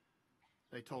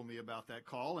 They told me about that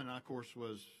call, and I, of course,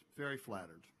 was very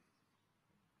flattered.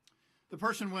 The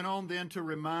person went on then to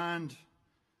remind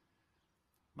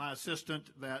my assistant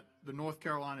that the North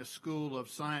Carolina School of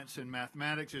Science and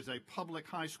Mathematics is a public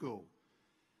high school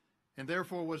and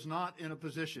therefore was not in a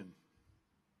position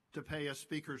to pay a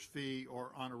speaker's fee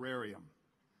or honorarium.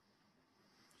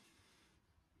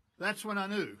 That's when I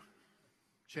knew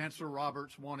Chancellor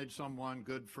Roberts wanted someone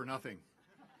good for nothing.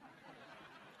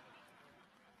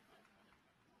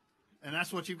 And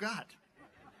that's what you got.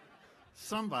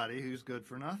 Somebody who's good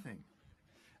for nothing.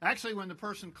 Actually, when the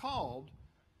person called,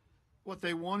 what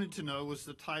they wanted to know was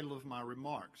the title of my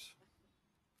remarks.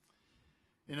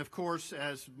 And of course,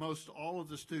 as most all of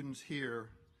the students here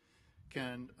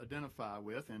can identify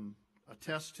with and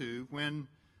attest to, when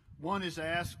one is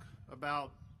asked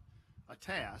about a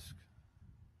task,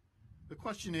 the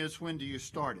question is, when do you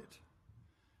start it?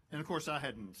 And of course, I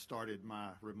hadn't started my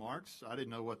remarks. I didn't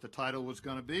know what the title was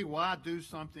going to be. Why do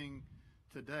something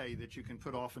today that you can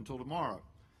put off until tomorrow?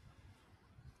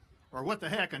 Or what the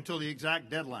heck, until the exact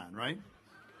deadline, right?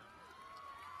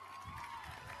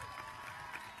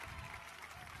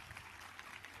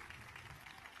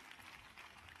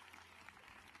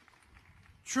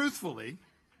 Truthfully,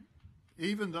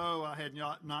 even though I had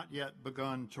not yet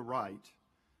begun to write,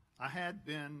 I had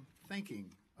been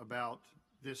thinking about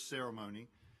this ceremony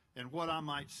and what I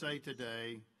might say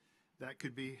today that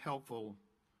could be helpful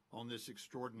on this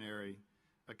extraordinary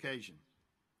occasion.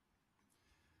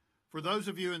 For those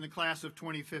of you in the class of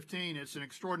 2015, it's an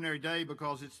extraordinary day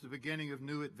because it's the beginning of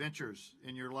new adventures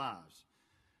in your lives.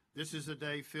 This is a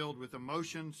day filled with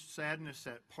emotions, sadness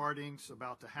at partings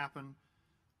about to happen,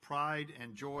 pride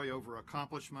and joy over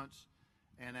accomplishments,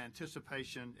 and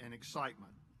anticipation and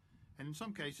excitement, and in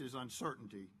some cases,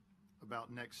 uncertainty about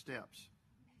next steps.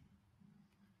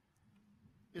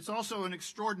 It's also an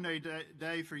extraordinary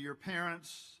day for your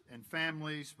parents and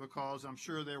families because I'm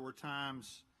sure there were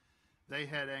times they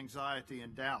had anxiety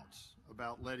and doubts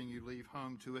about letting you leave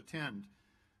home to attend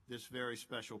this very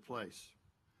special place.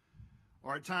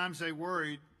 Or at times they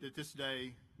worried that this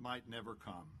day might never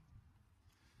come.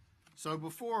 So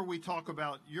before we talk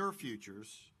about your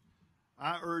futures,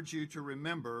 I urge you to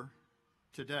remember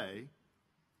today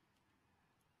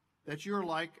that you're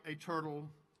like a turtle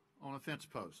on a fence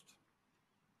post.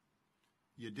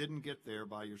 You didn't get there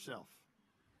by yourself.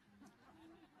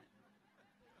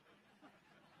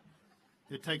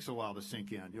 It takes a while to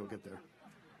sink in. You'll get there.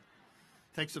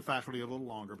 Takes the faculty a little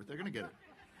longer, but they're going to get it.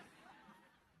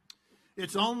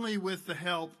 It's only with the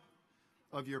help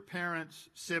of your parents,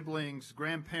 siblings,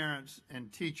 grandparents,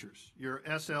 and teachers, your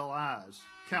SLIs,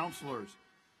 counselors,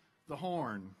 the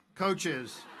horn,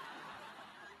 coaches,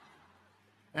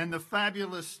 and the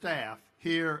fabulous staff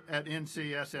here at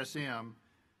NCSSM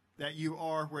that you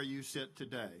are where you sit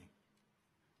today.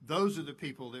 Those are the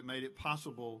people that made it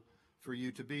possible for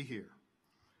you to be here.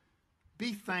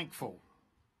 Be thankful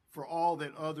for all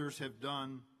that others have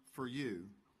done for you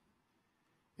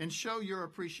and show your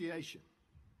appreciation.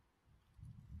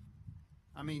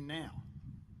 I mean now.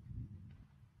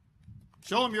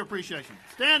 Show them your appreciation.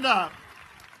 Stand up.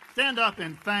 Stand up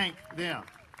and thank them.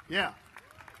 Yeah.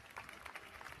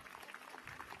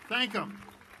 Thank them.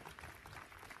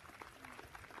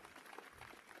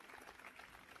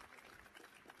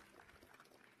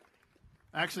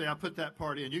 Actually, I put that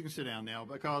part in. You can sit down now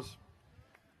because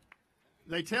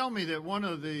they tell me that one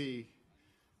of the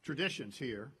traditions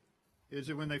here is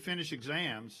that when they finish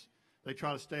exams, they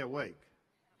try to stay awake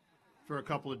for a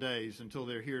couple of days until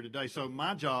they're here today. So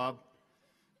my job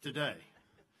today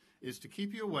is to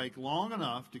keep you awake long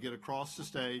enough to get across the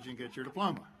stage and get your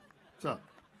diploma. So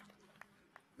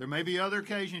there may be other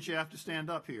occasions you have to stand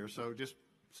up here, so just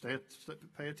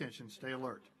pay attention, stay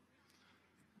alert.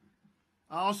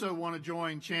 I also want to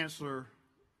join Chancellor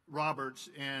Roberts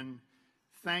in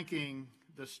thanking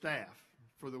the staff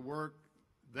for the work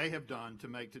they have done to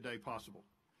make today possible.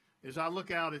 As I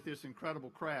look out at this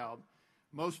incredible crowd,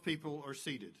 most people are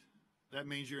seated. That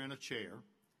means you're in a chair.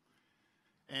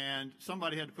 And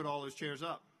somebody had to put all those chairs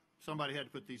up. Somebody had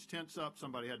to put these tents up.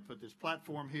 Somebody had to put this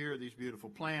platform here, these beautiful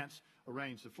plants,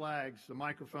 arrange the flags, the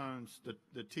microphones,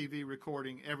 the TV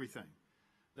recording, everything.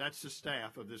 That's the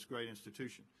staff of this great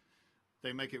institution.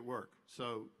 They make it work.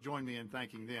 So join me in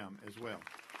thanking them as well.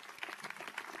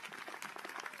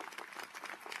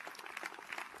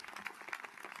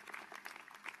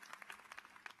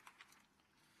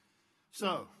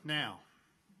 So now,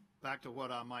 back to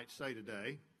what I might say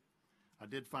today. I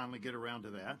did finally get around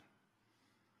to that.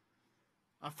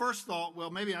 I first thought, well,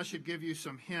 maybe I should give you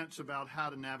some hints about how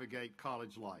to navigate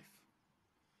college life,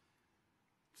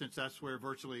 since that's where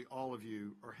virtually all of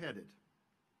you are headed.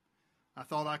 I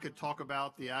thought I could talk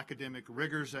about the academic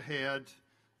rigors ahead,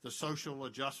 the social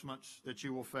adjustments that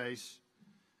you will face,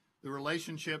 the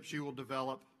relationships you will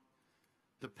develop,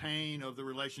 the pain of the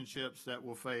relationships that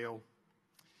will fail,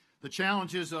 the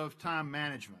challenges of time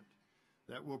management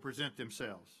that will present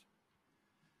themselves.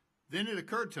 Then it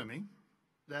occurred to me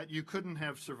that you couldn't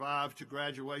have survived to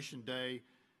graduation day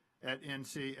at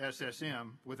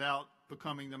NCSSM without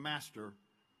becoming the master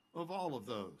of all of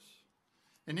those.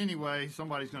 And anyway,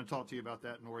 somebody's going to talk to you about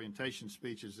that in orientation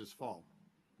speeches this fall.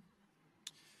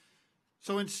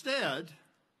 So instead,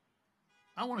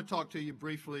 I want to talk to you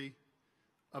briefly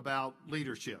about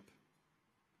leadership.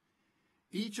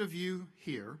 Each of you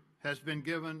here has been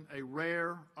given a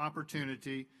rare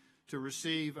opportunity to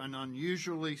receive an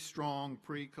unusually strong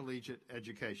pre-collegiate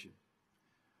education.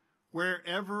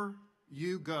 Wherever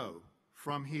you go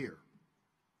from here,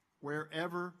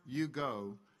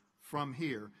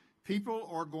 people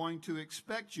are going to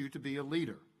expect you to be a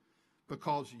leader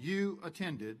because you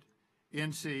attended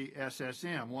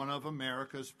NCSSM, one of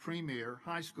America's premier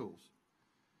high schools.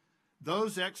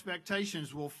 Those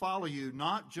expectations will follow you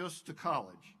not just to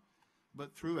college,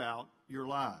 but throughout your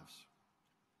lives.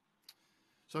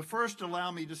 So first,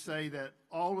 allow me to say that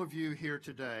all of you here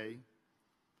today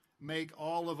make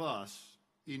all of us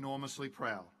enormously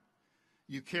proud.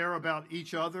 You care about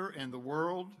each other and the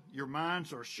world. Your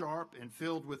minds are sharp and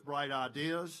filled with bright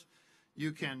ideas.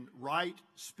 You can write,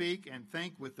 speak, and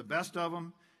think with the best of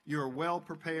them. You are well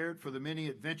prepared for the many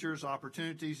adventures,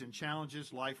 opportunities, and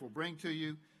challenges life will bring to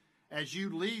you. As you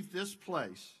leave this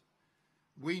place,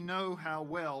 we know how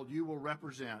well you will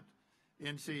represent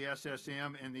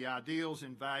NCSSM and the ideals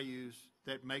and values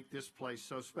that make this place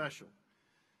so special.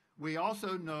 We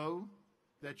also know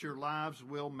that your lives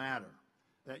will matter,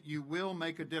 that you will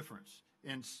make a difference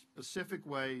in specific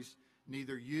ways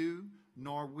neither you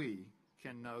nor we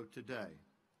can know today.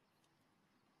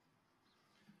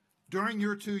 During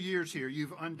your 2 years here,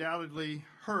 you've undoubtedly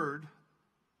heard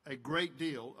a great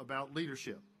deal about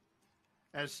leadership.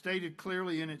 As stated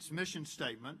clearly in its mission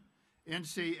statement,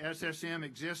 NCSSM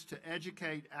exists to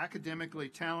educate academically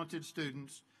talented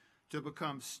students to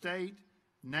become state,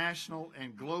 national,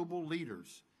 and global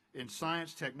leaders in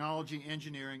science, technology,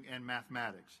 engineering, and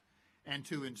mathematics, and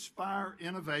to inspire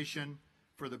innovation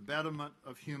for the betterment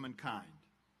of humankind.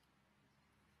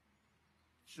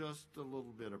 Just a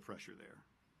little bit of pressure there.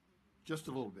 Just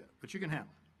a little bit, but you can handle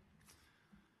it.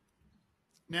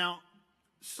 Now,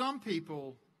 some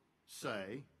people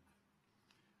say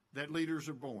that leaders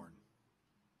are born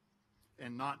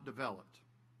and not developed.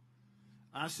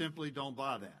 I simply don't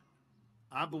buy that.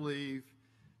 I believe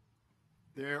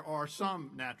there are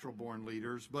some natural-born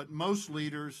leaders, but most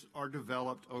leaders are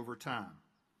developed over time.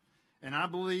 And I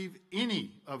believe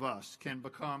any of us can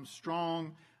become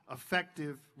strong,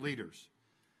 effective leaders.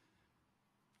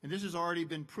 And this has already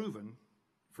been proven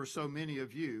for so many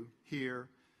of you here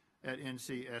at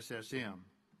NCSSM.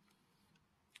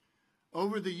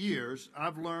 Over the years,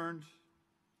 I've learned,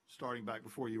 starting back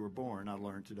before you were born, I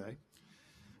learned today.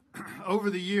 Over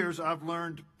the years, I've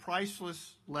learned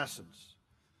priceless lessons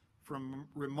from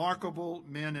remarkable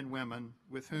men and women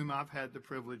with whom I've had the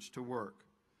privilege to work.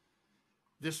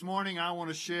 This morning, I want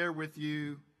to share with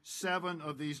you 7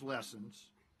 of these lessons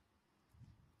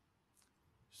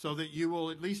so that you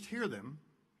will at least hear them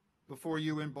before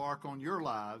you embark on your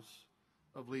lives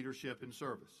of leadership and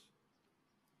service.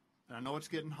 And I know it's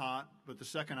getting hot, but the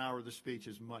second hour of the speech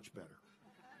is much better.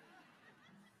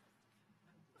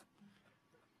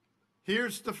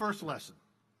 Here's the first lesson.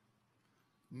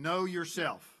 Know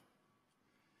yourself.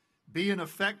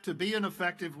 To be an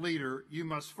effective leader, you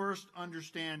must first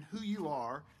understand who you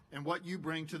are and what you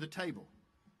bring to the table.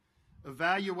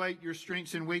 Evaluate your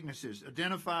strengths and weaknesses.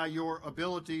 Identify your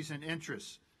abilities and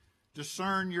interests.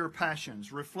 Discern your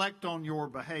passions. Reflect on your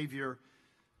behavior.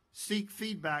 Seek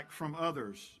feedback from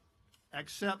others.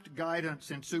 Accept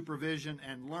guidance and supervision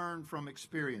and learn from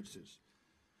experiences.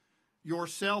 Your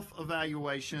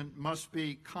self-evaluation must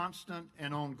be constant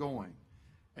and ongoing,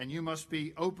 and you must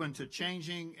be open to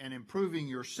changing and improving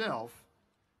yourself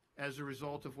as a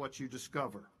result of what you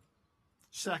discover.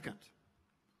 Second,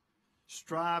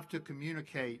 strive to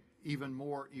communicate even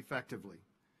more effectively.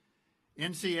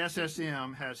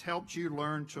 NCSSM has helped you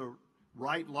learn to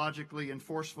write logically and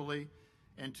forcefully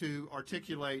and to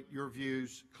articulate your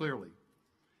views clearly.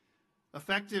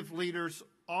 Effective leaders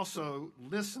also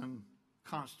listen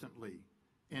constantly,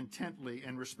 intently,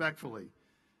 and respectfully,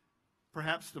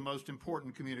 perhaps the most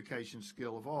important communication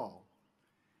skill of all,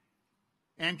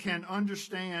 and can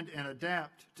understand and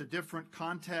adapt to different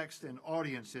contexts and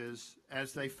audiences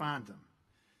as they find them.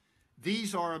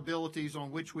 These are abilities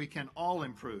on which we can all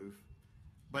improve,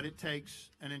 but it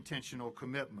takes an intentional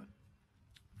commitment.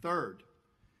 Third,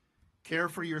 care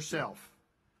for yourself.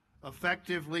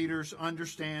 Effective leaders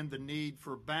understand the need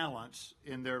for balance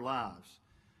in their lives.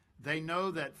 They know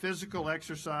that physical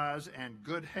exercise and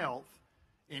good health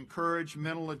encourage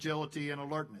mental agility and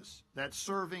alertness, that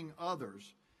serving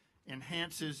others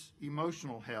enhances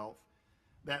emotional health,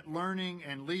 that learning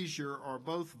and leisure are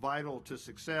both vital to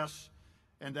success,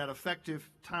 and that effective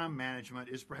time management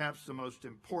is perhaps the most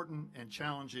important and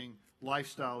challenging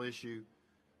lifestyle issue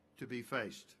to be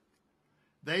faced.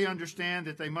 They understand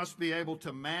that they must be able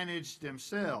to manage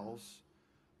themselves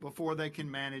before they can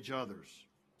manage others.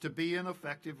 To be an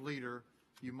effective leader,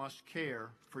 you must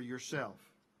care for yourself.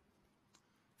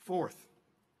 Fourth,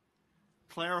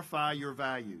 clarify your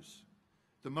values.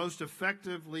 The most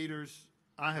effective leaders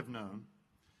I have known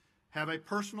have a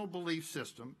personal belief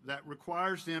system that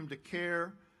requires them to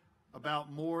care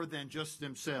about more than just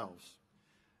themselves.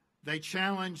 They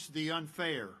challenge the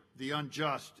unfair, the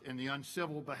unjust, and the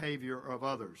uncivil behavior of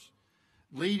others.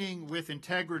 Leading with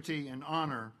integrity and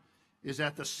honor is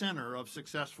at the center of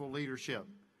successful leadership.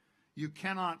 You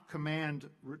cannot command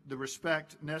the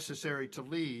respect necessary to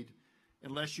lead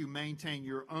unless you maintain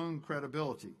your own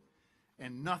credibility.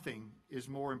 And nothing is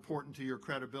more important to your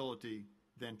credibility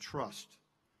than trust.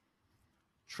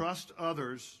 Trust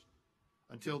others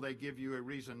until they give you a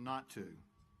reason not to.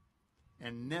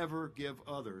 And never give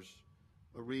others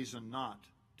a reason not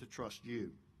to trust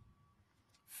you.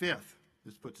 Fifth,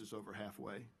 this puts us over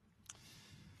halfway.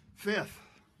 Fifth,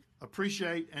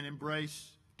 appreciate and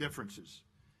embrace differences.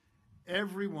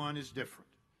 Everyone is different.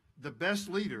 The best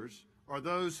leaders are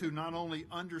those who not only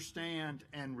understand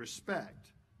and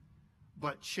respect,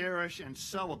 but cherish and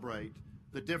celebrate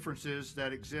the differences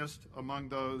that exist among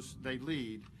those they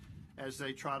lead as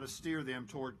they try to steer them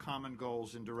toward common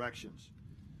goals and directions.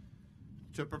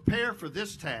 To prepare for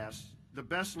this task, the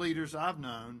best leaders I've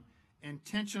known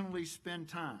intentionally spend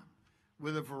time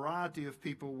with a variety of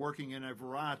people working in a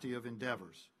variety of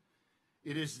endeavors.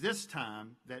 It is this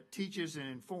time that teaches and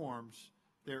informs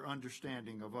their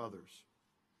understanding of others.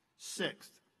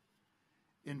 Sixth,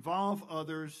 involve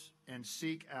others and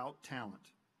seek out talent.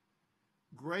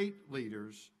 Great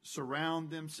leaders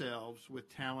surround themselves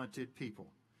with talented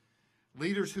people.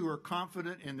 Leaders who are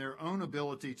confident in their own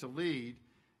ability to lead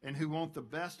and who want the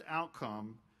best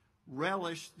outcome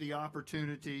relish the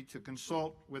opportunity to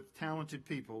consult with talented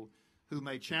people who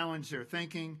may challenge their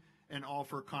thinking and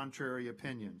offer contrary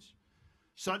opinions.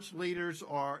 Such leaders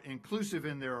are inclusive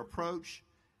in their approach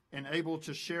and able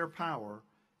to share power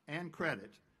and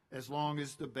credit as long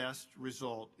as the best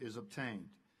result is obtained.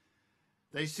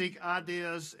 They seek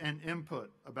ideas and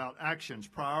input about actions,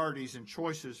 priorities, and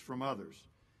choices from others,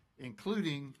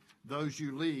 including those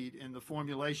you lead in the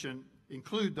formulation,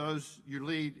 include those you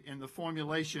lead in the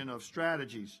formulation of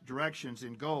strategies, directions,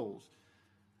 and goals.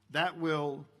 That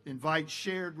will invite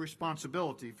shared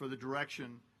responsibility for the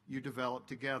direction you develop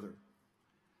together.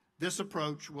 This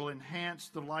approach will enhance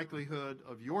the likelihood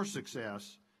of your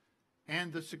success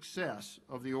and the success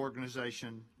of the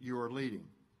organization you are leading.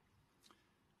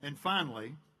 And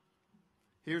finally,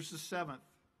 here's the seventh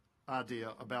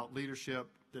idea about leadership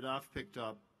that I've picked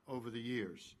up over the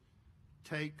years.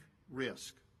 Take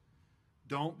risk.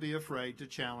 Don't be afraid to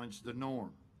challenge the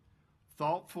norm.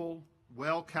 Thoughtful,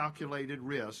 well-calculated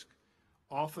risk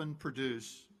often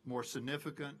produce more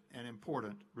significant and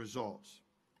important results.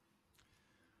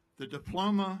 The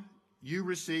diploma you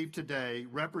receive today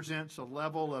represents a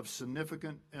level of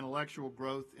significant intellectual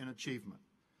growth and achievement.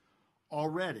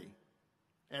 Already,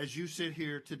 as you sit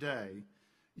here today,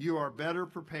 you are better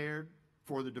prepared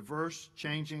for the diverse,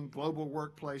 changing global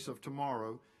workplace of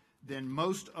tomorrow than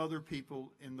most other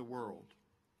people in the world.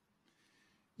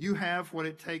 You have what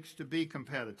it takes to be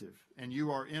competitive, and you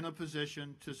are in a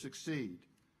position to succeed.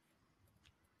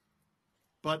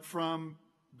 But from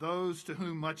those to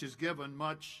whom much is given,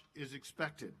 much is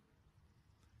expected.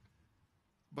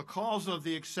 Because of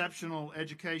the exceptional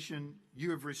education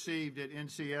you have received at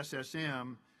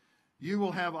NCSSM, you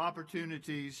will have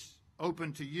opportunities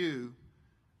open to you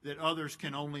that others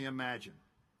can only imagine.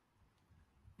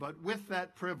 But with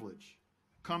that privilege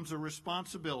comes a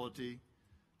responsibility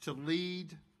to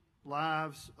lead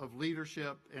lives of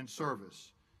leadership and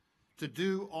service, to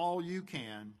do all you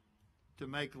can to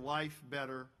make life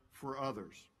better for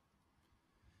others.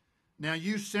 Now,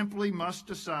 you simply must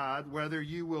decide whether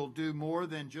you will do more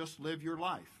than just live your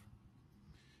life.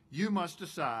 You must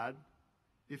decide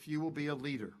if you will be a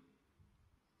leader.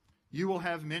 You will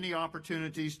have many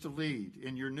opportunities to lead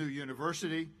in your new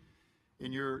university,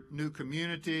 in your new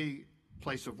community,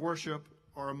 place of worship,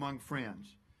 or among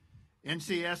friends.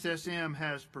 NCSSM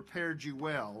has prepared you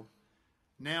well.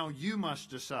 Now you must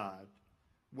decide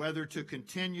whether to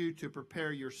continue to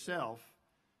prepare yourself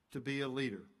to be a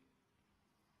leader.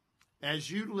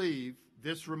 As you leave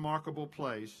this remarkable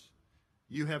place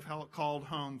you have called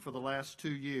home for the last 2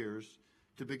 years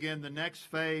to begin the next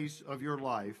phase of your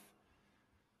life,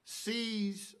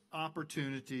 seize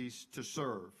opportunities to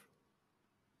serve.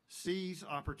 Seize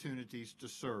opportunities to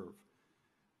serve.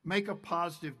 Make a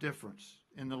positive difference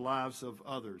in the lives of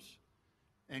others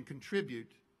and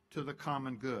contribute to the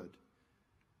common good.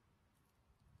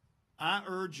 I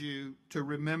urge you to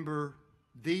remember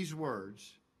these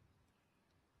words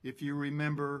if you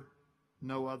remember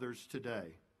no others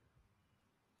today.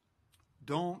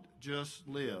 Don't just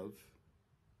live,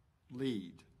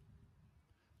 lead.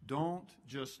 Don't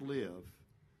just live,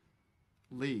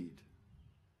 lead.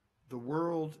 The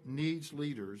world needs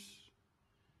leaders,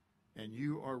 and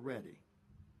you are ready.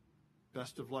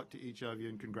 Best of luck to each of you,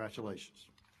 and congratulations.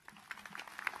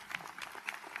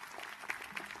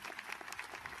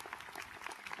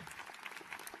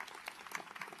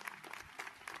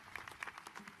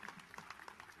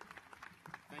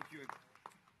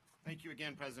 Thank you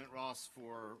again, President Ross,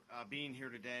 for being here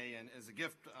today. And as a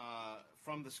gift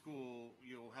from the school,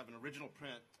 you'll have an original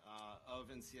print of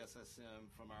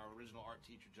NCSSM from our original art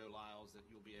teacher, Joe Lyles, that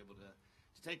you'll be able to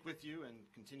take with you and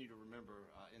continue to remember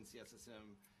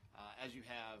NCSSM as you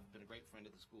have been a great friend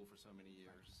at the school for so many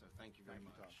years. So thank you very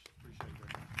much. Appreciate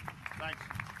that. Thanks.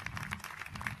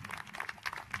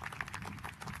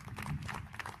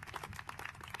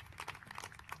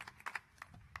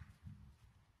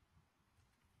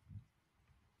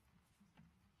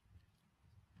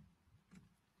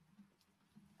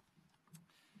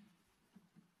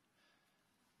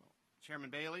 Chairman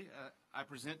Bailey, I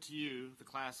present to you the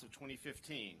class of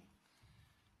 2015.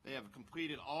 They have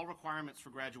completed all requirements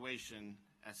for graduation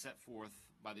as set forth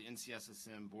by the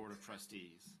NCSSM Board of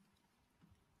Trustees.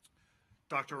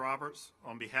 Dr. Roberts,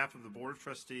 on behalf of the Board of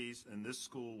Trustees and this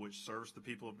school which serves the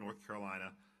people of North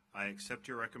Carolina, I accept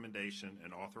your recommendation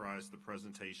and authorize the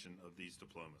presentation of these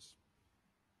diplomas.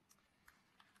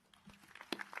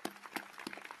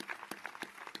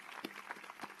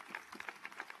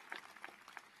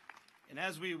 And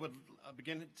as we would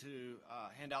begin to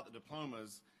hand out the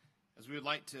diplomas, as we would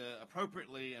like to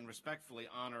appropriately and respectfully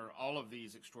honor all of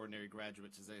these extraordinary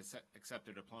graduates as they accept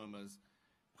their diplomas,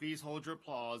 please hold your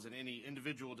applause and any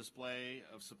individual display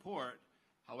of support,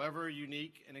 however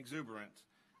unique and exuberant,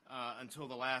 until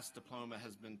the last diploma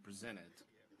has been presented.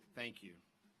 Thank you.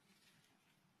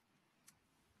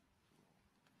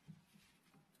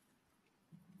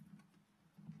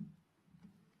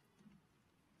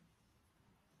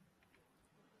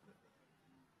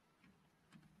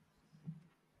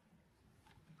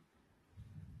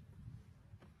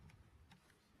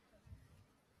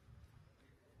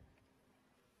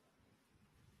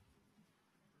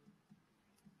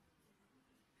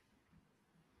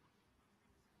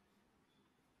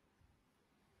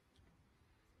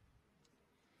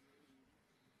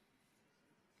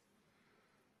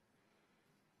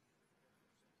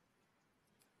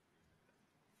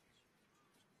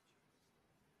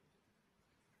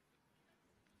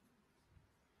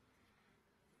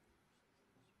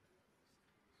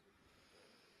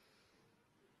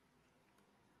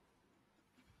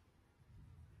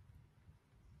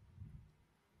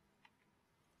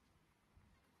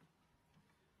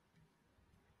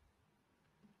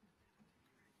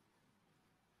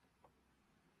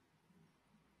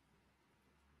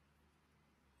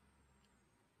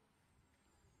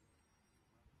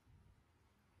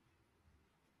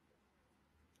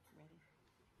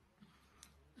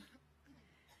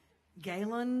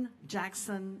 Galen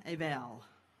Jackson Abel.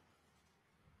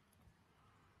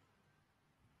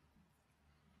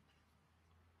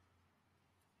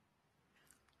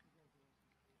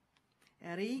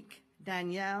 Eric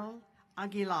Danielle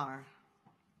Aguilar.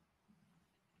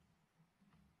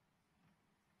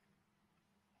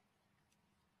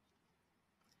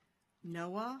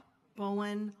 Noah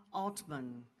Bowen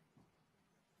Altman.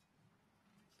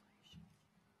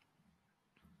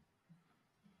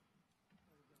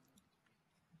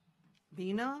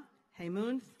 Bina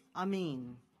Hemunth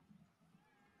Amin.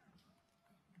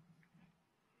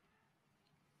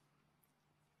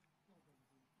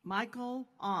 Michael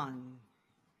On.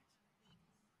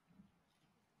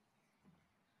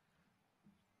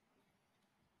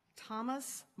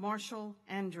 Thomas Marshall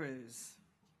Andrews.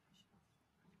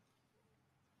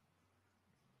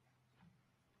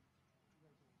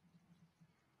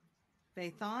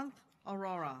 Faithanth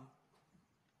Aurora.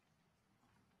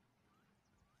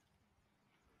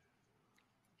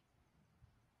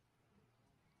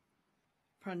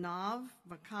 Pranav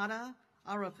Vakata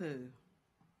Arapu.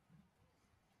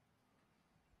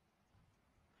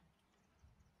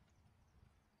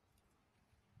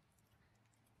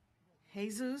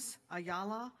 Jesus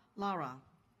Ayala Lara.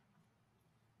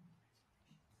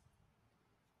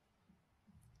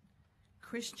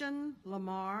 Christian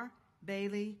Lamar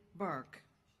Bailey Burke.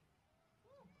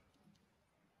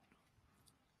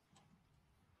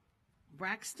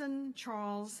 Braxton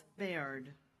Charles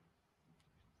Baird.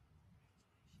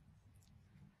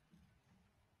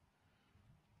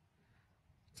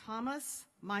 Thomas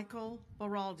Michael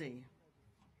Baraldi.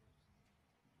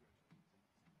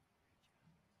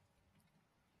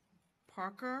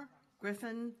 Parker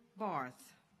Griffin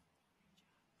Barth.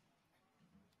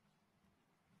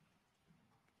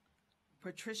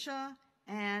 Patricia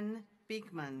Ann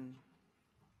Beekman.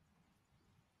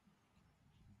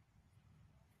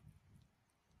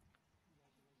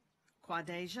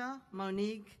 Quadeja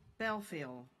Monique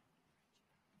Belfield.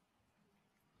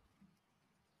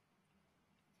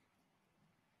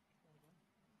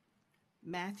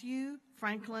 Matthew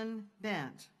Franklin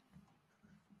Bent.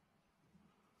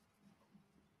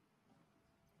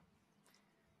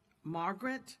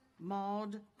 Margaret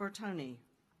Maud Bertoni.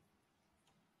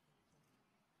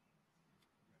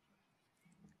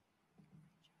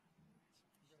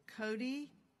 Cody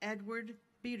Edward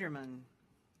Biederman.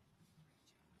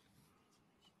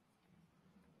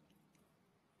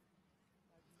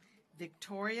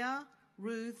 Victoria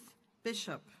Ruth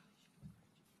Bishop.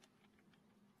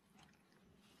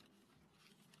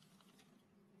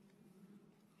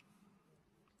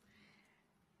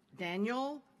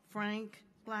 Daniel Frank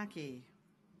Blackie.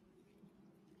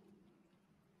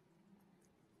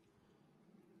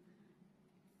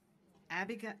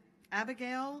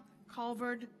 Abigail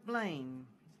Culverd Blaine.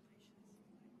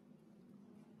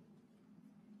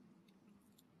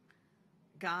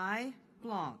 Guy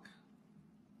Blanc.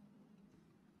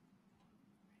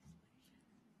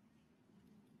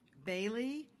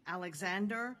 Bailey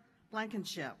Alexander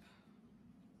Blankenship.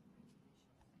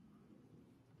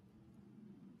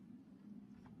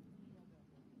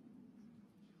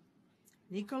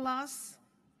 Nicolas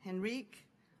Henrique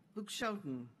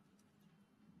Buchschoten.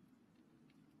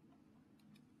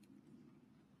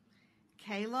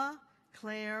 Kayla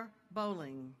Claire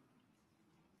Bowling.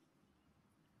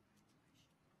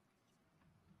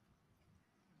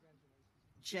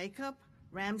 Jacob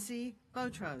Ramsey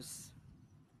Botros.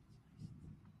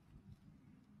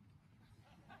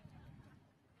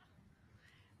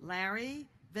 Larry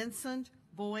Vincent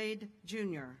Boyd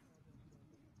Jr.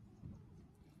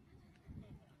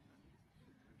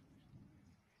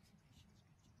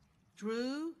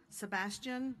 Drew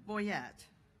Sebastian Boyette.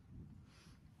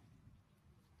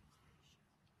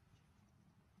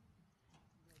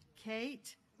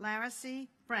 Kate Laracy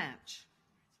Branch.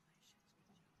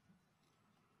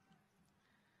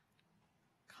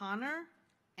 Connor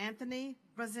Anthony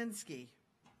Brzezinski.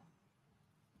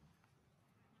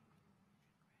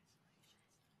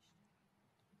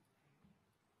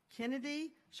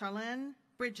 Kennedy Charlene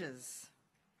Bridges.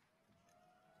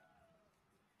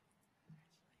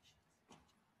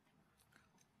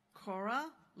 Cora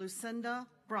Lucinda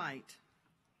Bright.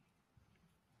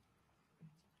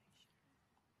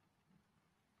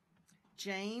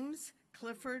 James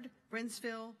Clifford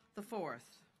Brinsfield IV.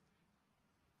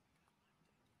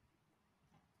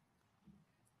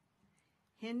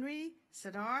 Henry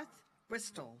Siddharth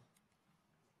Bristol.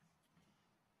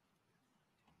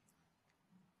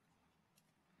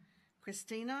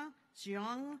 Christina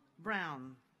Jeong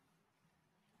Brown.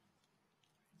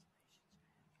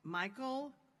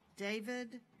 Michael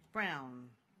David Brown.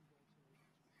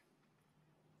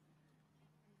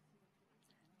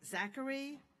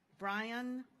 Zachary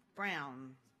Brian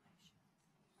Brown.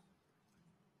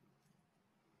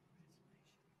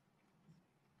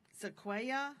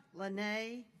 Sequoia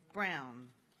Lene Brown.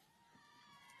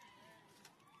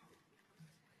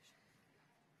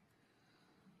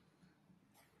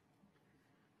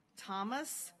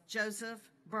 Thomas Joseph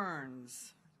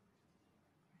Burns.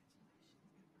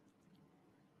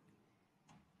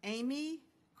 Amy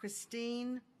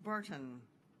Christine Burton.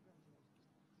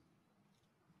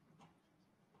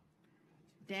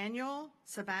 Daniel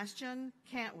Sebastian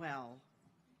Cantwell.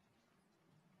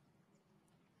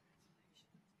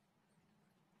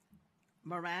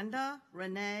 Miranda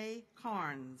Renee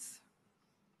Carnes.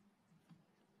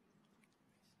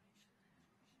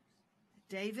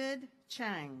 David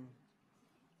Chang.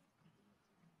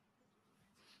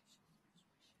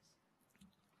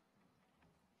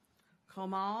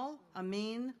 Komal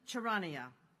Amin Charania.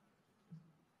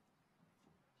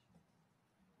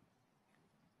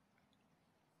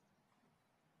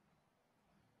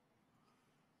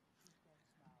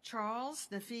 Charles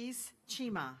Nafis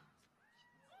Chima.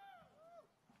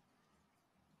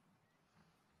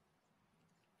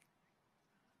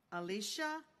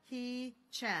 Alicia He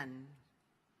Chen.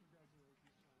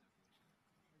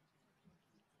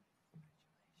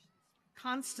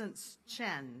 Constance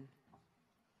Chen.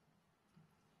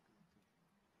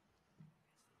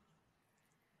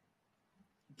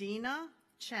 Dina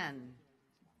Chen.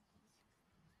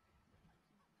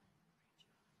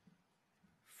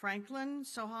 Franklin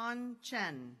Sohan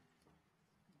Chen.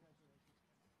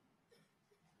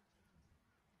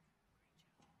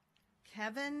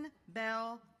 Kevin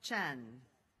Bell Chen.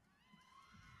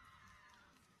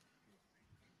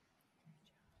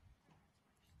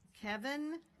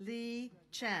 Kevin Lee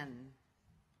Chen.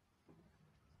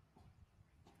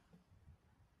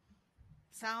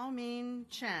 Sao Min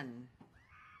Chen.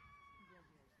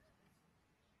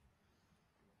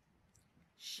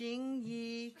 Xing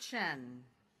Yi Chen.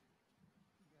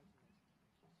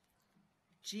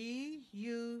 Ji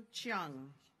Yu Cheung.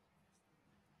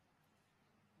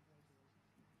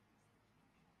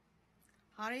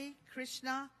 Hari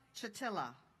Krishna Chatila.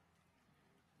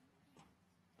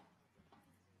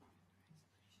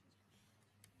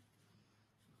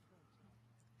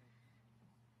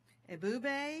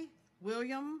 Ebube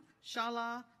William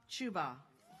Shala Chuba.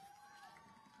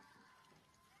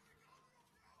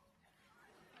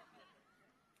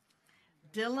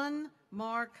 Dylan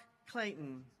Mark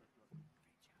Clayton.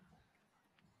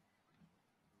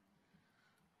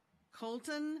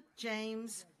 Colton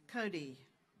James Cody.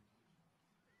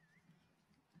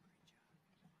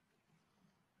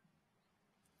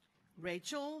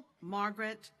 Rachel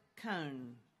Margaret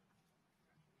Cohn.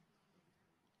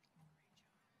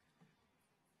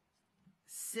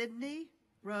 Sydney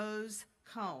Rose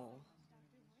Cole.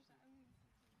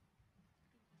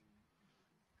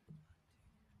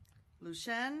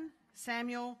 Lucien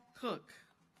Samuel Cook.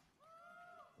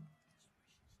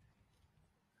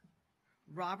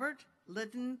 Robert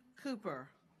Litton Cooper.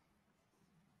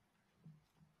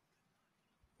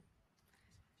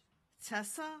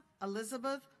 Tessa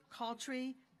Elizabeth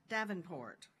Caultrey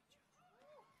Davenport.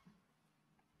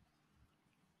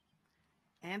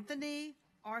 Anthony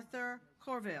Arthur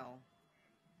Corville.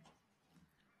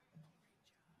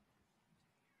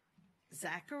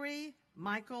 Zachary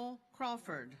Michael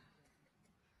Crawford.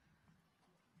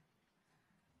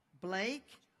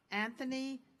 Blake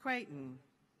Anthony Creighton.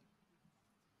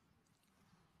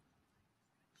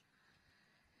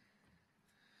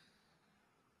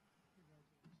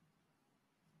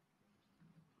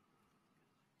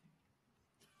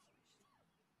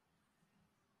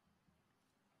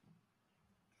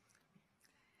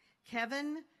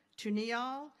 Kevin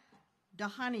Tunial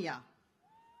Dahania.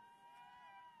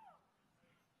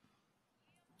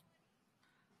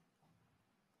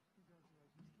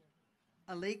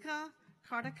 Alika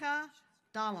Kartika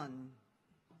Dalan.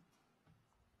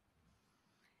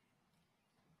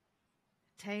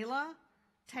 Taylor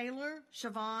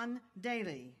Siobhan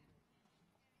Daly.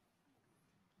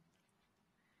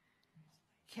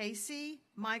 Casey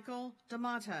Michael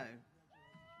D'Amato.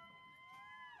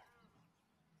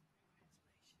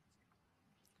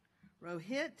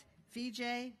 Rohit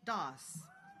Vijay Das.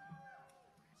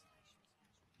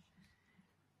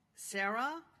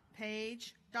 Sarah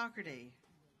Paige Doherty.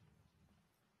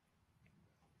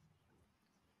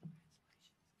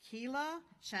 Keela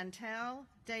Chantel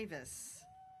Davis.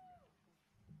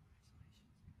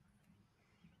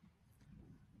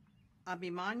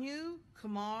 Abhimanyu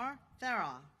Kumar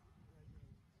Thera.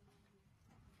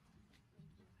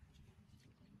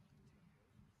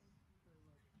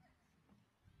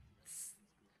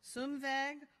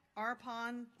 Sumveg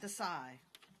Arpon Desai.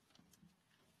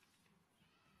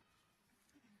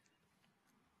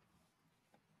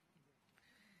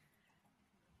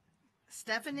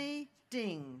 Stephanie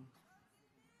Ding.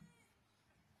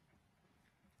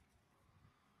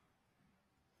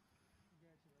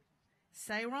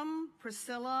 Sarum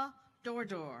Priscilla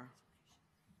Dordor.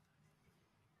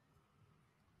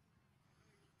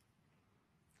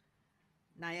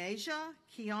 Nyasia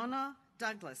Kiana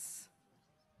Douglas.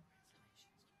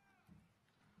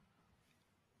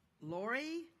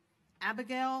 Lori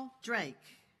Abigail Drake.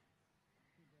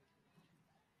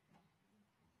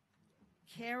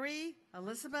 Carrie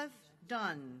Elizabeth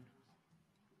Dunn.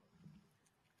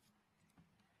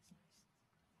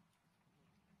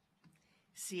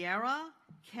 Sierra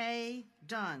K.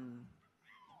 Dunn.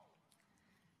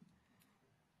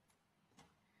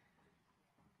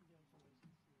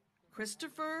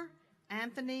 Christopher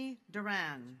Anthony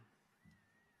Duran.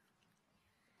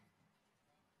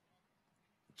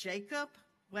 Jacob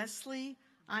Wesley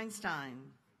Einstein.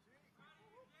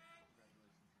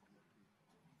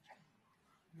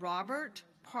 Robert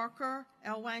Parker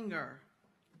Elwanger.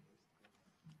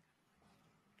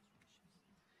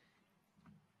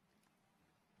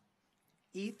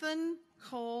 Ethan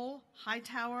Cole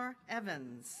Hightower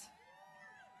Evans.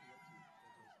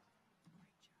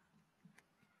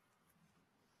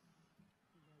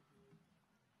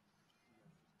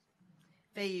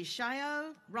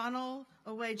 Feishayo Ronald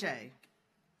Oweje.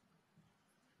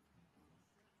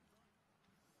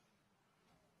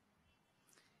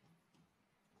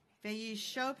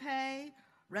 Feishope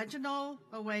Reginald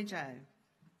Oweje.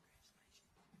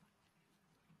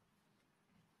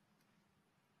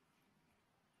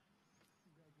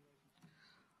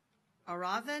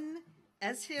 Arathan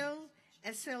Eshil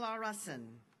Eshilarasan.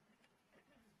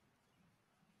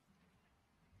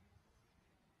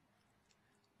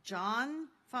 John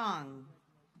Fong.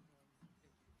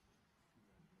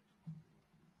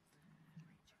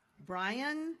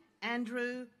 Brian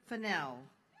Andrew Fennell.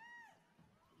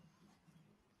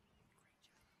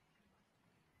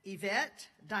 Yvette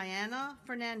Diana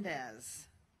Fernandez.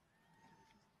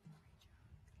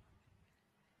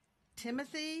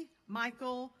 Timothy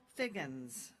Michael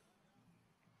Figgins.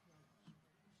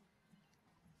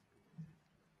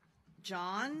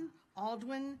 John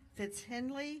Aldwin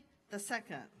Fitzhenley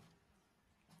II.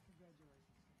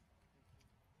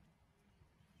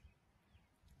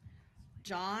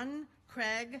 John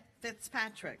Craig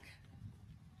Fitzpatrick.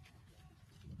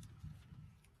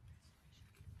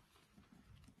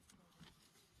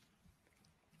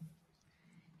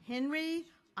 Henry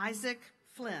Isaac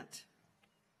Flint.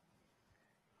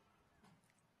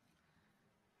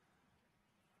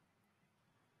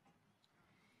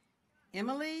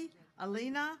 Emily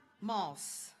Alina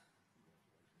Moss.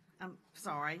 I'm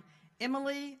sorry,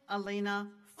 Emily Alina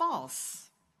Foss.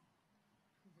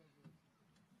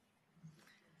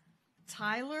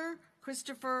 Tyler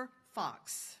Christopher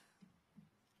Fox.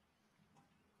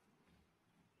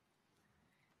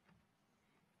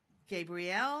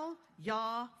 Gabrielle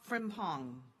Ya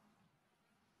Frimpong.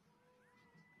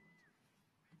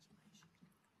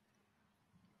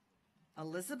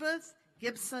 Elizabeth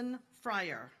Gibson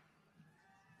Fryer.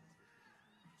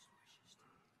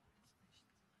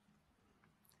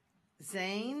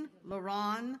 Zane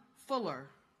Laron Fuller.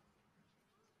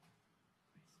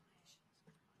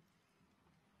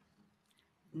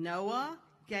 Noah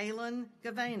Galen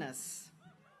Gavanus.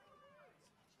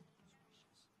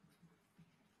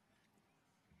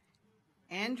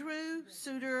 Andrew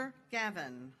Suter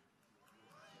Gavin.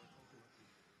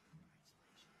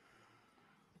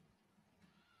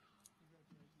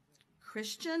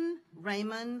 Christian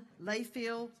Raymond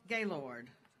Layfield Gaylord.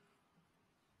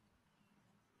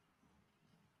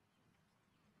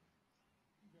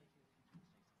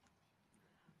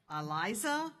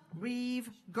 Eliza Reeve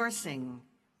Gersing.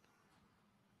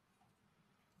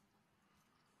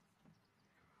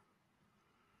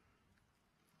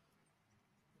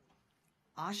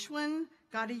 Ashwin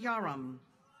Gadiyaram.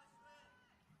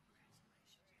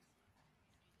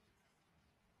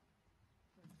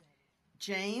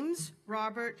 James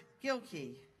Robert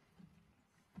Gilkey.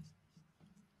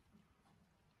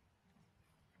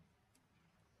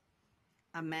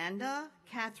 Amanda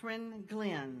Catherine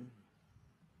Glenn.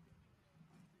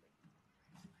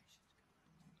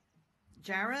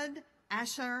 Jared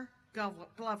Asher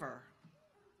Glover.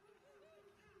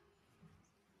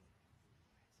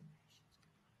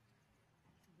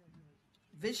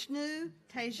 Vishnu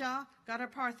Teja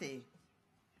Gadaparthi.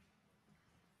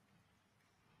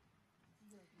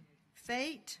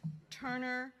 Fate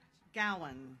Turner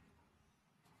Gowan.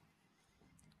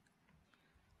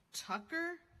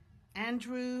 Tucker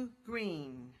Andrew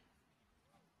Green.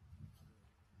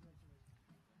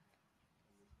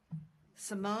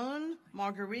 Simone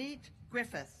Marguerite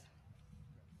Griffith.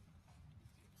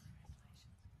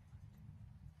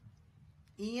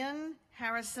 Ian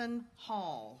Harrison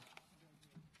Hall.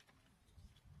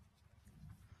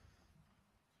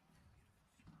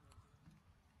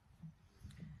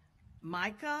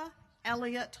 Micah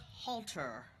Elliott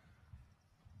Halter.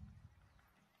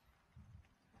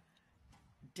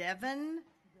 Devin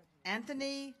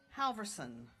Anthony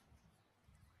Halverson.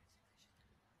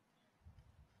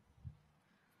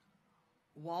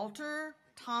 Walter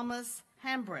Thomas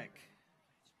Hambrick.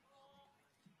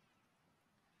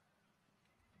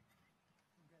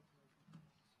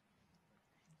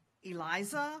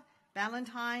 Eliza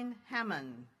Valentine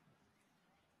Hammond.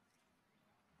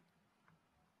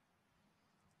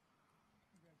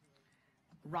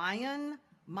 Ryan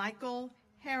Michael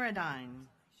Harradine.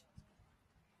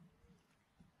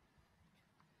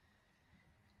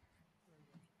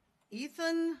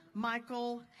 Ethan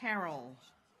Michael Harrell.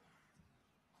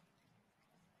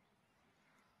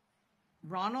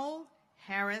 Ronald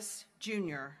Harris,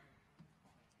 Jr.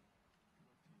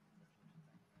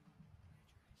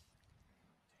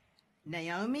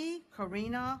 Naomi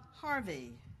Karina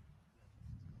Harvey.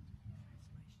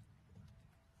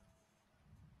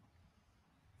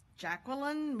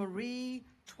 Jacqueline Marie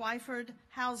Twyford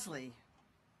Housley.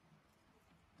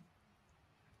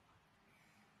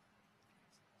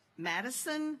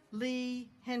 Madison Lee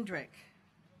Hendrick.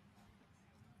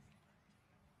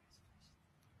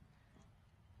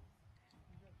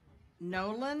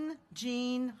 Nolan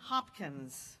Jean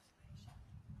Hopkins.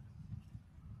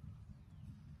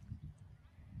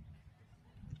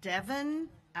 Devin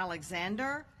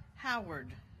Alexander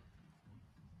Howard.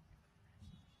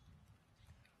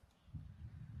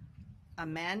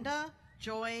 Amanda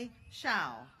Joy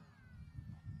Shao.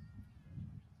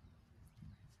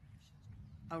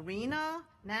 Arena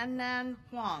Nan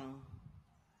Huang.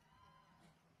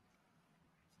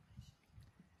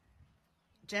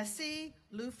 Jesse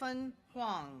Lufan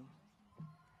Huang.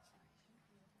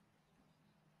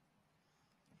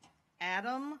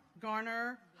 Adam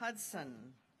Garner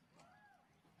Hudson.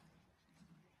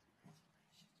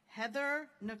 Heather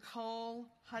Nicole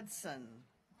Hudson.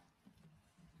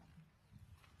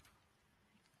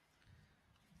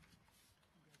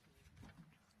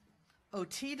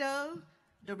 Otito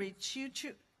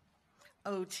Dorichuchu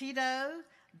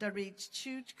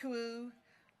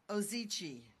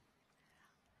Ozichi.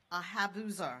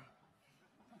 Ahabuzer.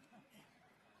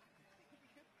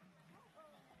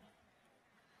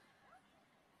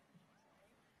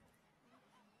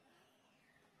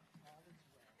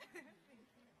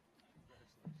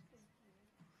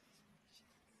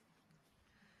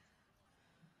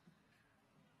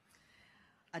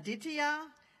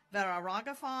 Aditya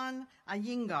Vararagaphan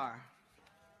Ayingar.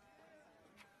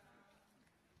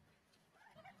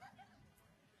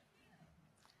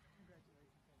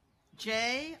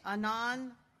 J.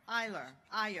 Anand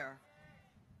Iyer.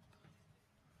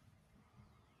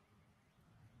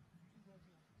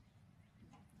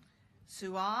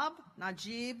 Suab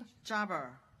Najib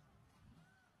Jabbar.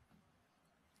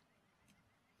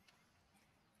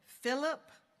 Philip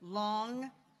Long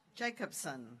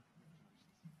Jacobson.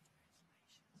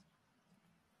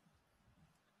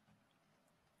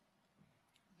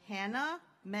 Hannah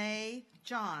Mae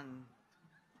John.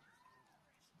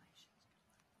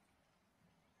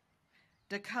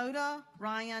 Dakota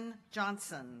Ryan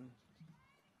Johnson.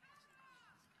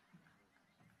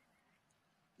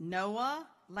 Noah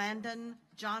Landon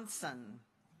Johnson.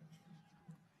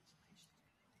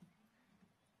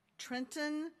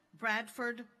 Trenton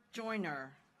Bradford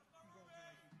Joyner.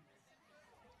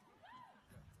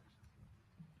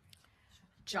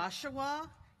 Joshua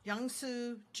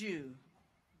Youngsu Ju.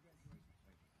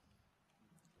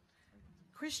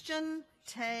 Christian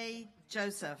Tay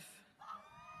Joseph.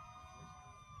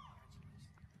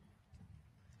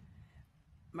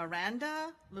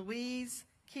 Miranda Louise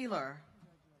Keeler.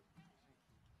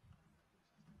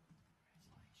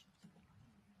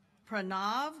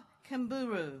 Pranav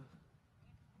Kamburu.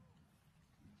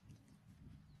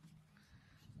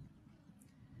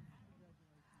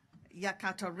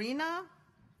 Yekaterina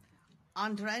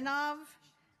Andrenov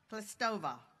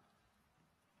Klistova.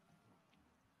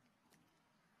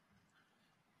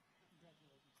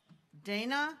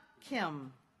 Dana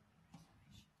Kim.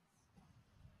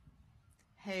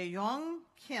 Haeyong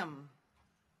Kim.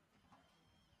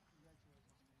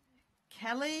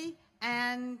 Kelly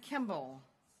Ann Kimball.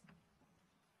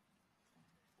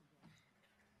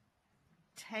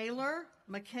 Taylor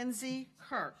Mackenzie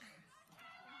Kirk.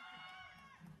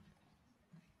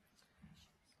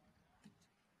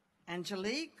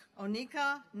 Angelique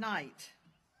Onika Knight.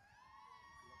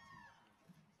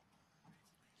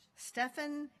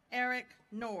 Stephen Eric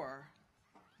Knorr.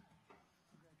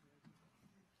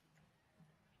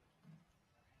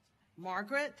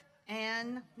 Margaret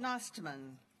Ann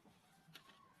Nostman.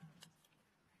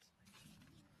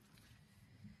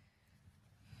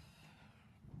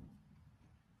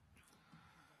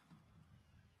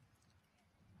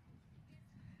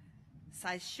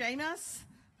 Syshanas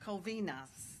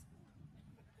Kovinas.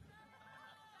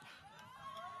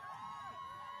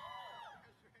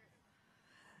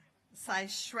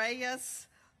 Syshreyas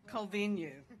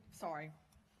Kolvinu. Sorry.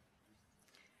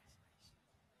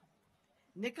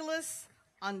 Nicholas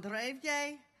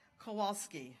Andreevye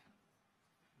Kowalski.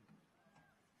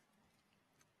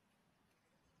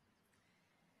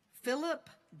 Philip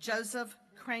Joseph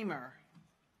Kramer.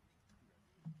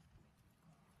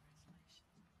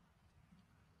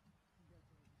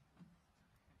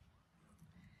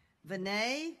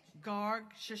 Vinay Garg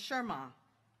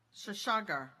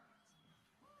Shashagar.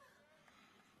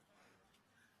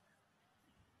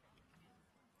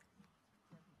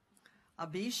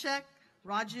 Abhishek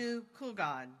Raju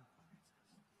Kulgad.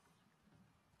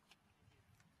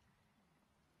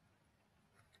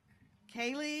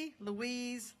 Kaylee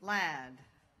Louise Ladd.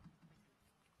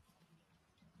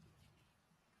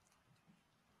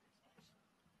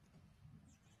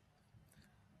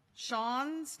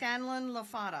 Sean Scanlon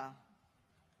Lafata.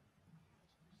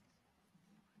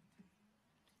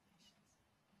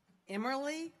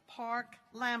 Emerly Park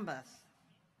Lambeth.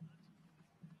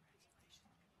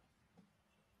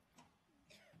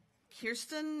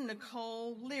 Kirsten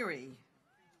Nicole Leary.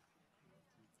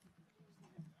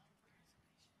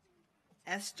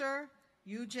 Esther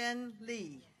Eugen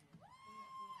Lee.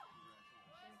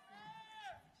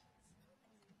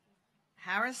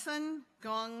 Harrison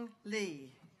Gong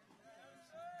Lee.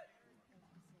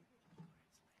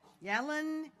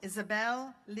 Yellen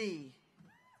Isabel Lee.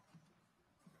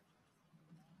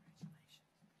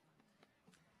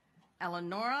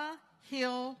 Eleonora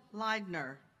Hill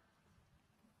Leidner.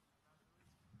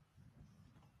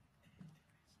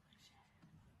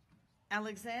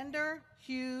 Alexander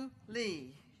Hugh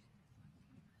Lee.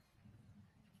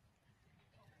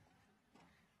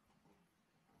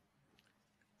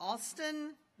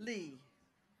 Austin Lee.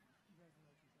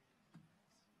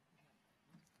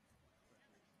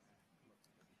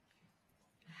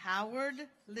 Howard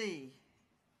Lee.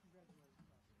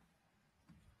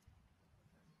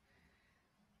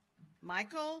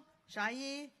 Michael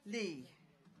Jai Lee.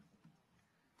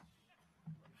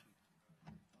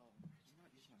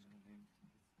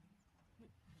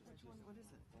 What is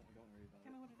it? Don't worry about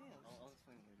Tell me what it is. I'll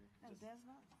explain it later. No, Des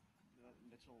not.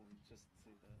 Mitchell will just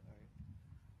say that. All right.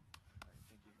 All right,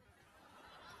 thank you.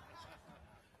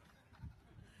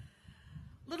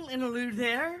 Little interlude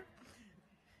there.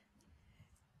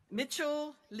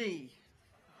 Mitchell Lee.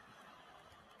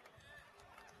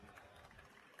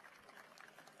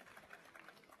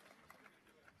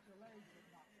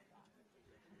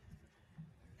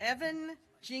 Evan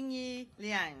Jingyi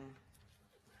Liang.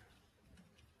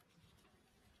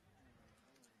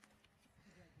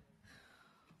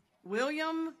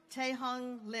 William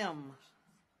Taehung Lim.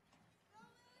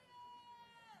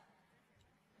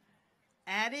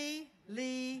 Addie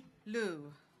Lee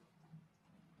Liu.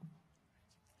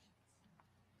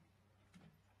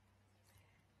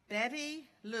 Betty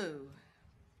Liu.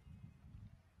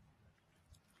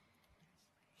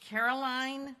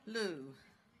 Caroline Liu.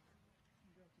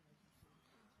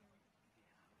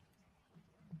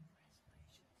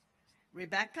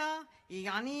 Rebecca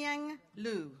Yanyang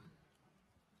Liu.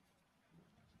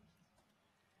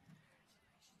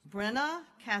 Brenna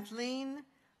Kathleen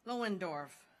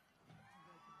Lohendorf.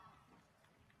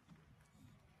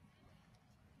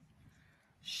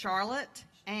 Charlotte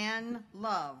Ann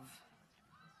Love.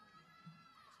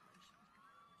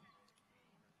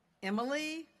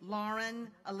 Emily Lauren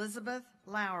Elizabeth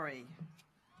Lowry.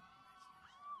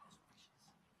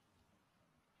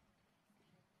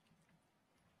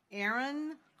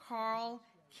 Aaron Carl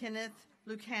Kenneth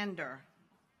Lucander.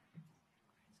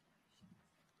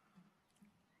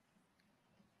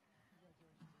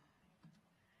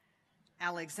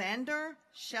 Alexander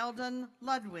Sheldon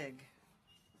Ludwig.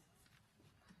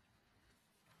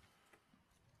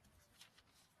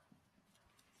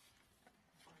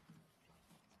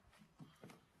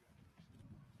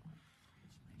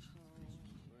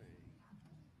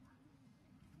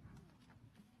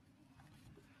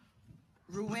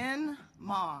 Ruin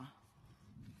Ma.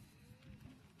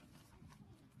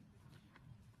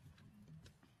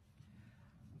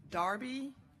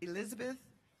 Darby Elizabeth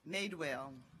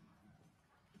Madewell.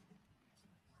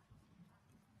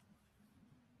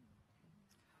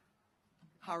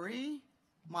 Hari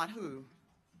Madhu.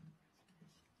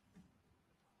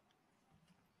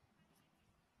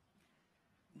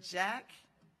 Jack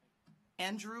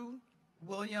Andrew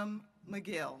William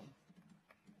McGill.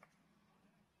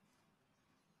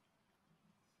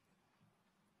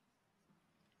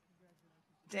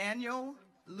 Daniel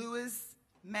Lewis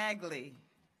Magley.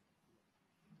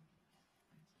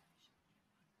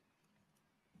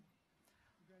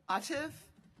 Atif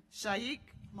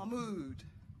Shaikh Mahmood.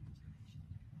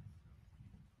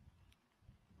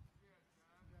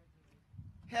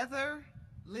 Heather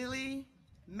Lily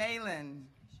Malin.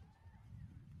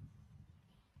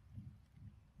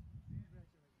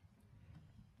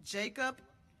 Jacob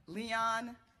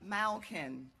Leon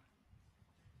Malkin.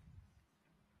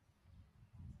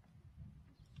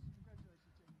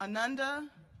 Ananda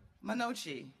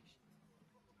Manochi.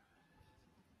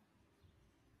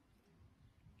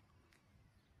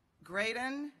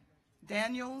 Graydon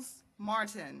Daniels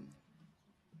Martin.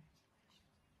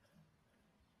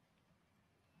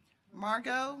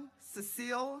 Margot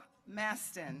Cecile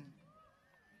Maston.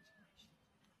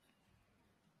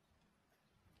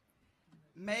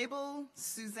 Mabel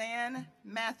Suzanne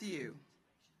Matthew.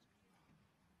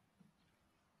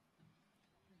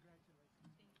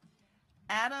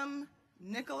 Adam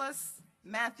Nicholas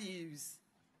Matthews.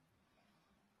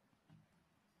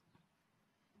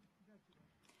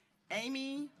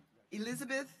 Amy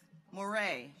Elizabeth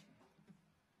Moray.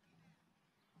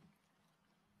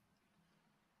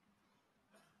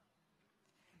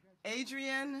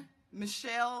 Adrian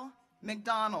Michelle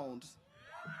McDonald.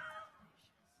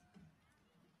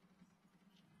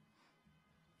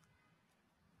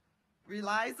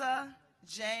 Reliza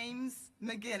James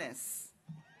McGinnis.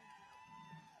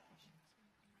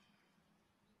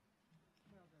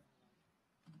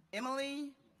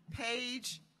 Emily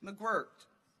Paige McGuirt.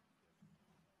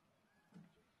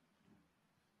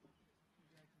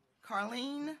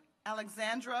 Carlene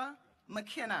Alexandra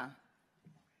McKenna.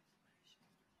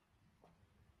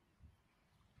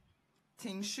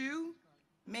 Tingshu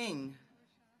Ming.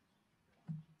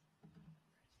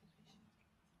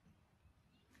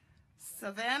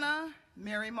 Savannah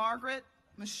Mary Margaret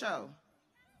Michaud.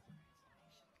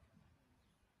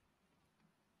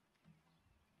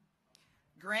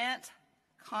 Grant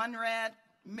Conrad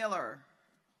Miller.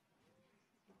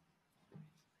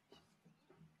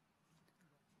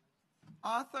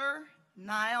 Arthur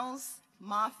Niles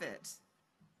Moffitt.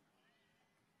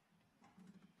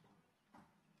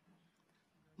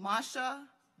 Masha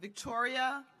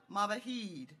Victoria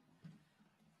Mavahid.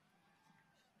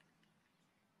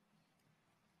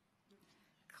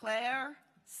 Claire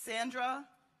Sandra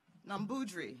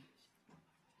Nambudri.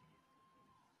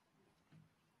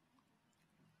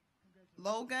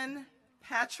 Logan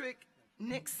Patrick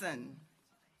Nixon.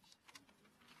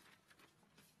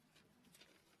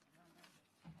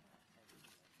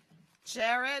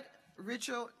 Jared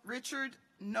Richard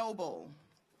Noble.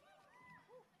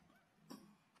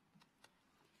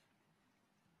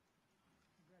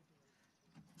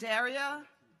 Daria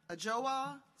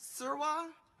Ajoa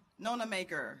Surwa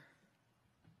Nonamaker.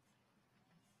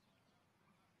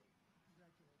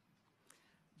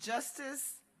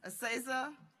 Justice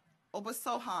Aseza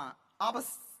Obasahan.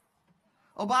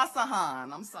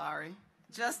 I'm sorry.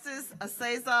 Justice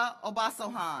Aseza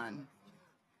Obasahan.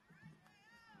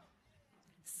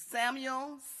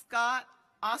 Samuel Scott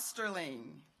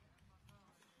Osterling.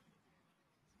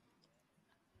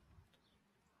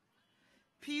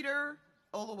 Peter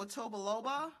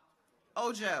Oluwatobaloba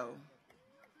Ojo.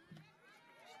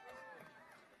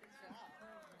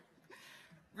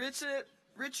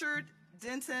 Richard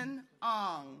Denton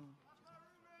Ong.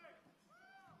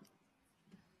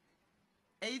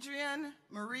 Adrian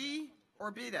Marie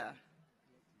Orbita.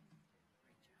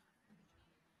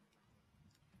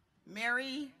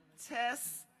 Mary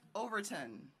Tess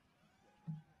Overton.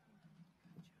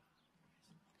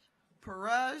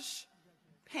 Paraj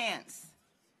Pants.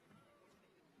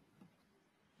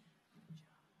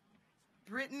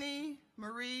 Brittany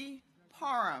Marie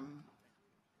Parham.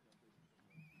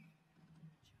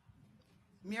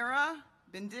 Mira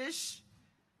Bindish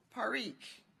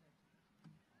Parikh.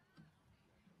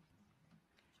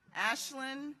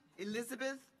 Ashlyn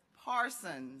Elizabeth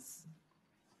Parsons.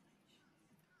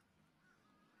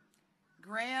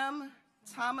 Graham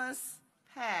Thomas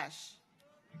Pash.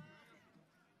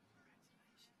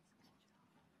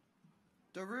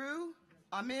 Daru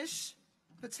Amish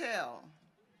Patel.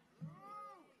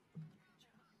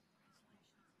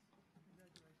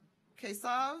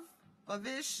 Kesav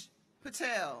Bavish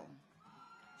Patel.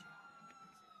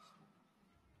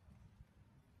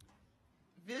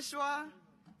 Vishwa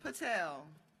Patel.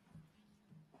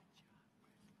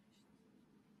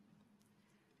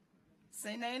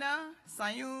 Sainena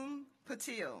Sayum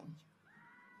Patil.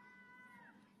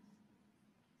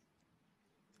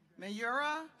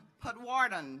 Mayura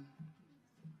Patwardan.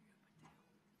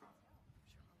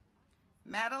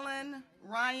 Madeline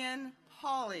Ryan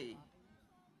Hawley.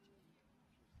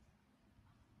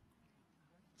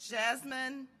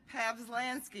 Jasmine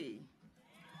Pavslansky.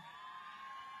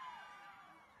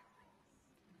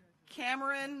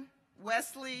 Cameron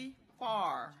Wesley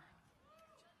Farr.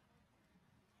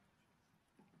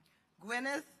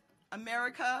 Gwyneth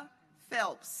America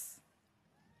Phelps.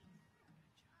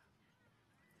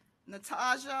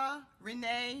 Natasha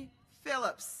Renee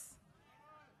Phillips.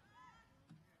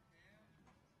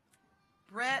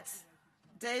 Brett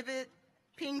David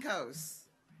Pincos.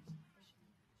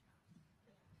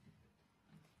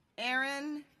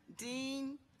 Aaron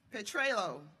Dean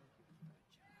Petrello.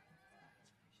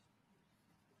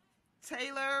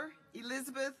 Taylor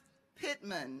Elizabeth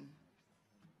Pittman.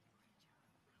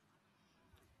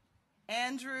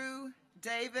 Andrew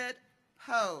David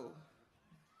Poe.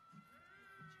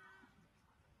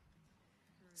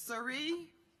 Sari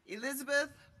Elizabeth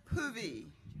Poovey.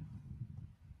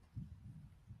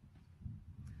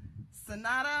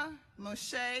 Sanada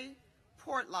Moshe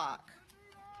Portlock.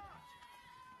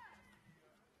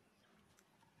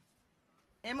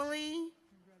 Emily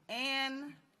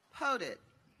Ann Podit.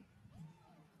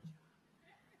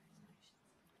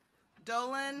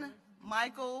 Dolan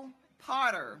Michael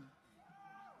Potter.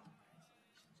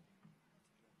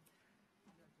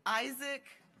 Isaac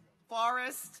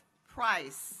Forrest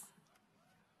Price.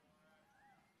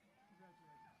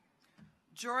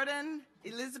 Jordan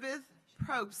Elizabeth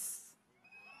Probst.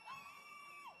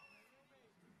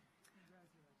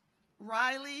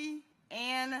 Riley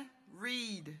Ann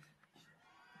Reed.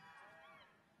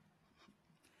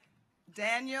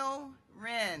 Daniel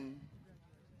Wren.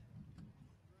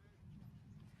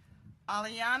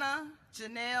 Aliana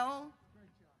Janelle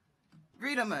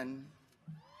Griedemann.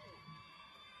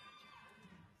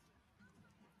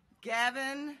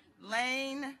 Gavin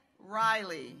Lane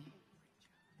Riley.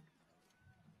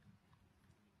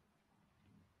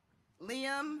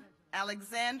 Liam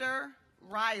Alexander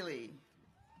Riley.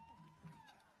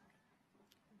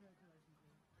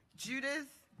 Judith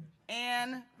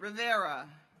Ann Rivera.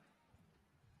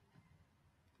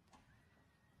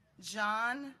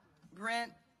 John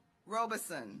Brent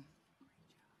Robeson.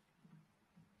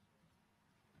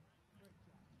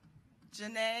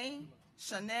 Janae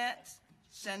Shanette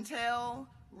Chantel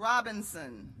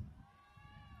Robinson.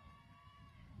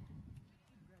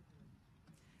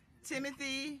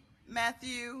 Timothy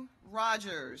Matthew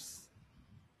Rogers.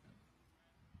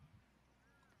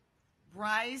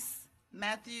 Bryce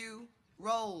Matthew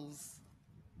Rolls.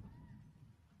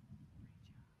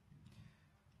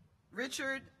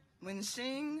 Richard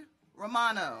Winshing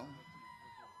Romano.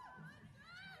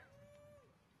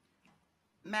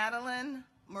 Madeline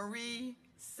Marie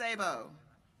Sabo.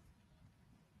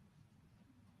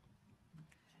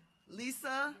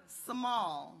 Lisa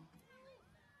Samal.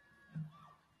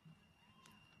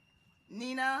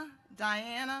 Nina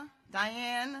Diane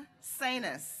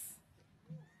Sanis.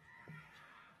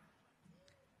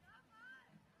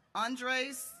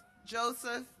 Andres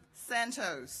Joseph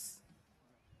Santos.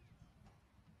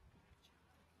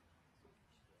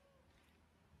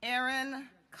 Aaron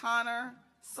Connor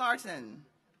Sarton.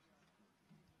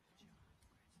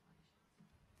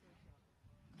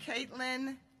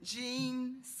 Caitlin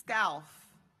Jean Scalf.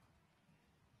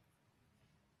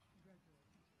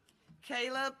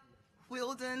 Caleb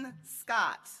Wilden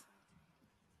Scott.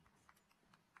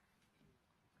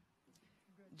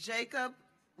 Jacob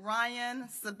Ryan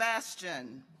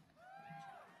Sebastian.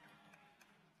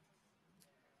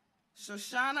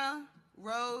 Shoshana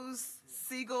Rose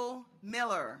Siegel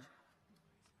Miller.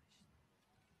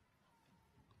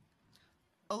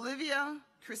 Olivia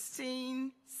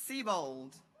Christine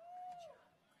Siebold.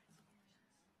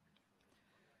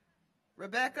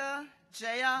 Rebecca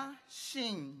Jaya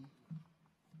Shing.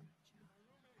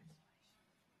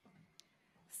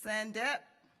 Sandep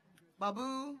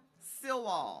Babu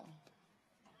Silwal.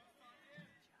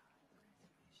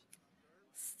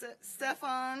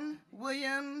 Stephen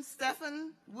William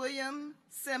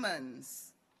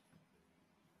Simmons.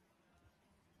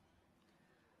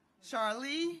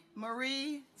 Charlie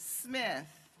Marie Smith.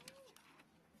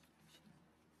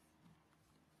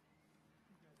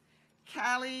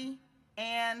 Callie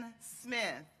Ann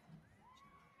Smith.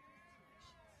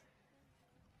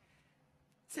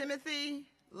 Timothy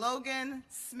Logan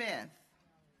Smith.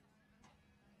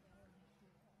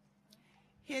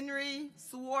 Henry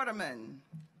Swarterman.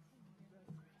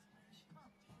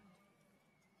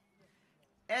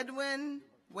 Edwin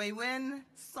Waywin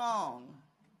Song.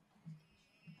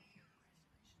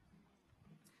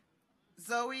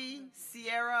 Zoe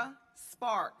Sierra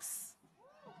Sparks.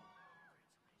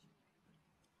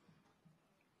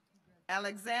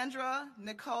 Alexandra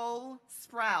Nicole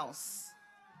Sprouse.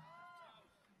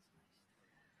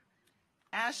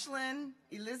 Ashlyn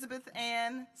Elizabeth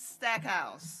Ann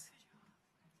Stackhouse.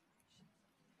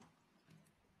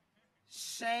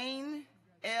 Shane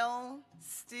L.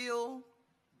 Steele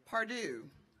Pardue.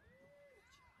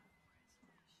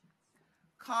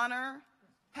 Connor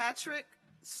Patrick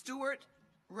Stewart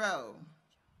Rowe.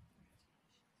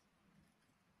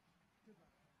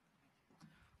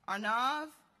 Arnav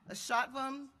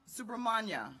Ashatvam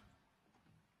Subramanya.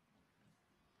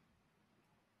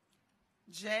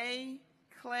 J.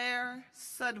 Claire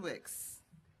Sudwicks.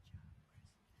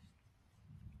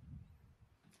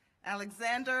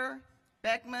 Alexander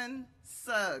Beckman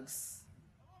Suggs.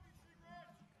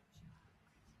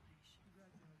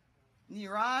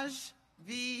 Niraj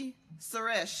V.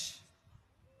 Suresh.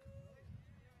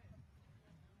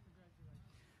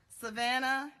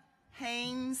 Savannah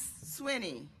Haynes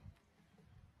Swinney.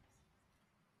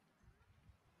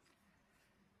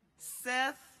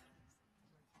 Seth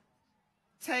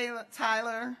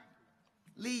Tyler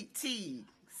Lee Teague.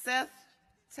 Seth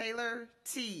Taylor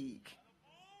Teague.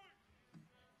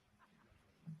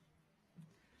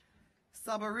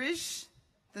 Sabarish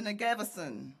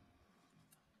Dinagevison.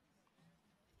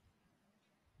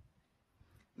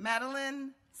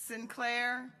 Madeline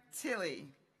Sinclair Tilley.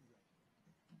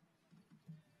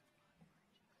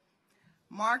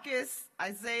 Marcus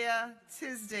Isaiah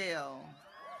Tisdale.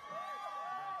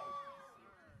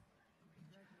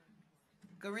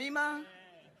 Garima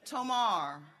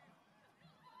Tomar.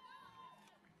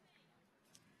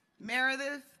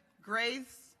 Meredith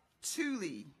Grace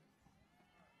Tooley.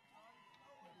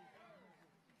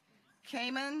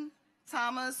 Cayman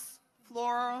Thomas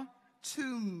Flora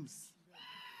Toombs.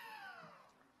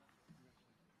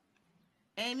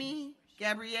 Amy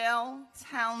Gabrielle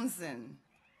Townsend.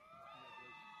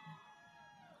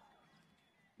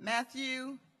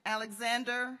 Matthew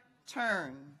Alexander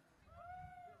Turn.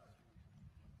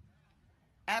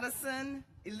 Addison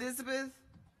Elizabeth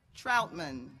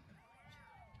Troutman.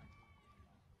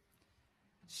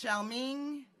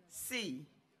 Xiaoming C.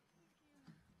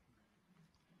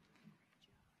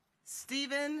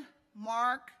 Stephen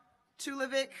Mark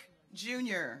Tulovic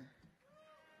Jr.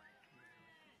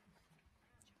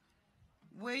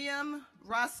 William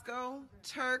Roscoe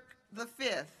Turk V.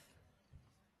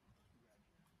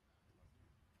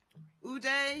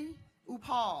 Uday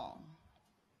Upal.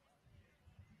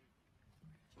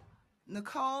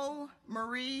 Nicole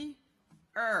Marie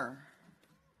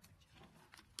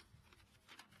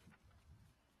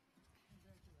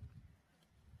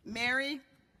Mary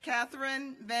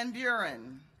Catherine Van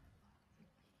Buren.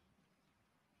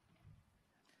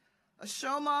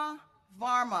 Ashoma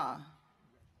Varma.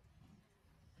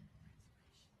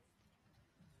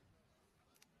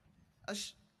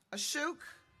 Ashok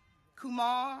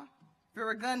Kumar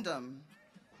Viragundam.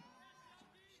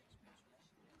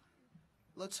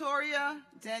 Latoria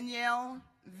Danielle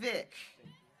Vick.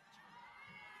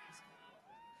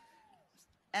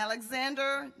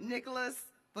 Alexander Nicholas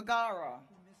Bagara.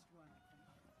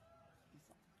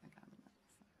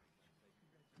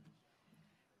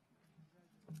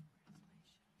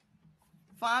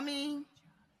 Fami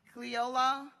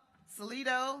Cleola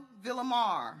Salido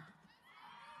Villamar.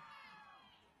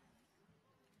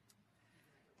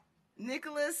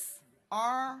 Nicholas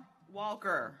R.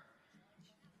 Walker.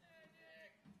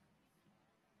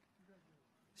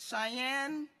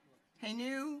 Cheyenne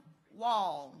Henu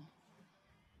Wall.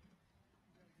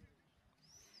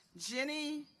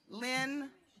 Jenny Lynn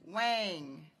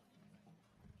Wang.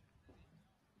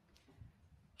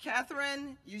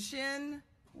 Catherine Yushin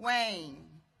Wang.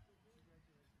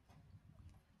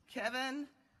 Kevin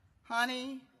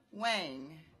Honey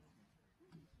Wang.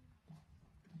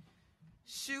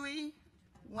 Shui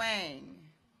Wang.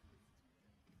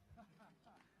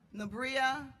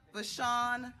 Nabria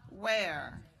Bashan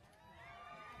Ware.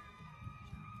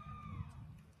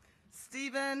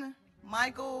 Stephen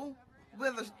Michael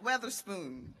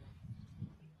Weatherspoon.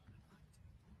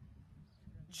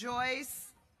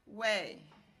 Joyce Way.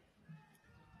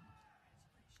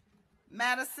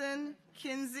 Madison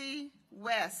Kinsey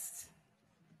West.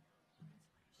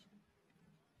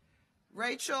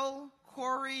 Rachel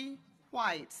Corey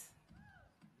White.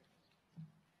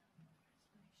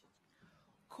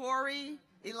 Corey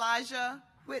Elijah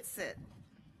Whitsitt.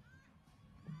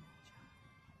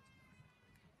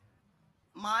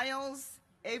 Miles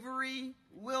Avery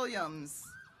Williams.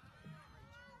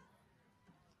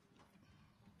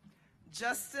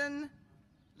 Justin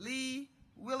Lee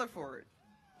Williford.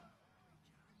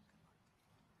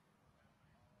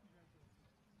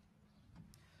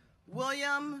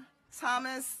 William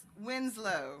Thomas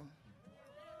Winslow.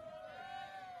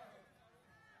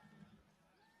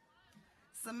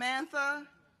 Samantha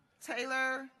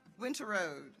Taylor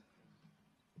Winterroad.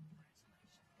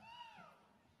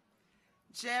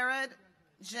 Jared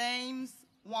James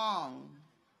Wong.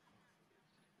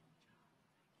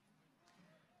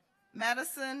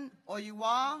 Madison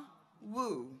Oyuwa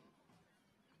Wu.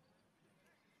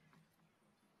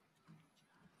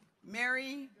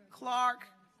 Mary Clark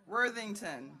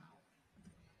Worthington.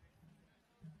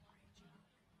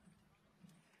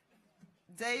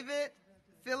 David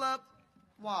Philip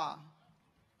Wah.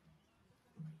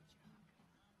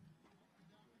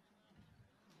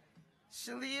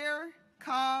 Shalir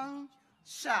Kong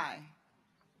Shai.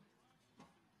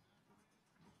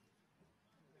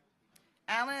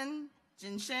 Alan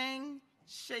Jinsheng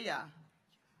Shea.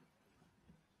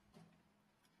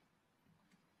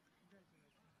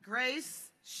 Grace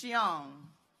Xiong.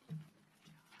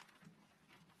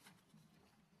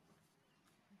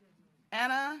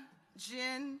 Anna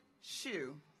Jin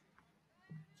Shu.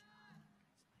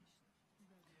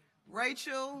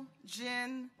 Rachel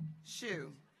Jin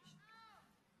Shu.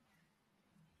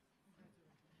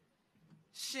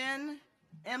 Shin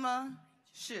Emma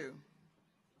Shu.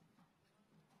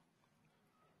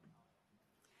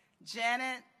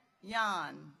 Janet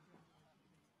Yan.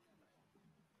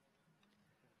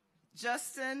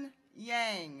 Justin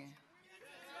Yang.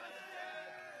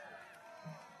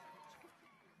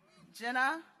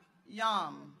 Jenna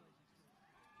Yam.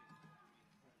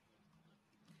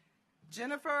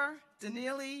 Jennifer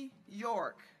Danili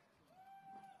York.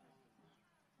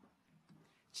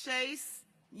 Chase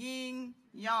Ying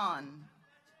Yan.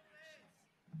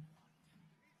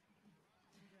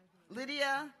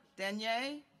 Lydia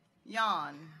Danier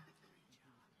Yan.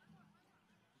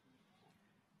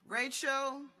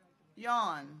 Rachel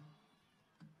Yan.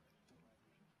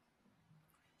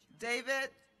 David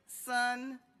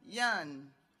Sun Yun.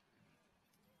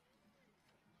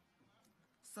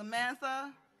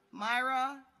 Samantha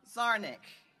Myra Zarnick.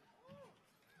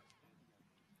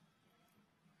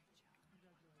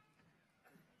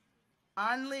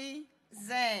 Anli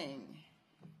Zhang.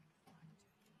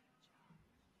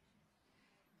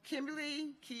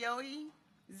 Kimberly Kioi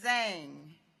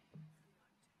Zhang.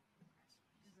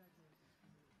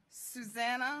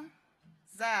 Susanna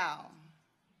Zhao.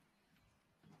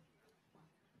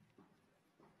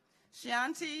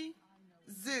 Shanti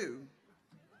Zhu.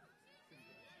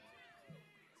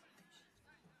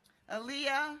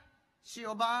 Aaliyah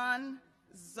Shioban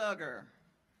Zugger.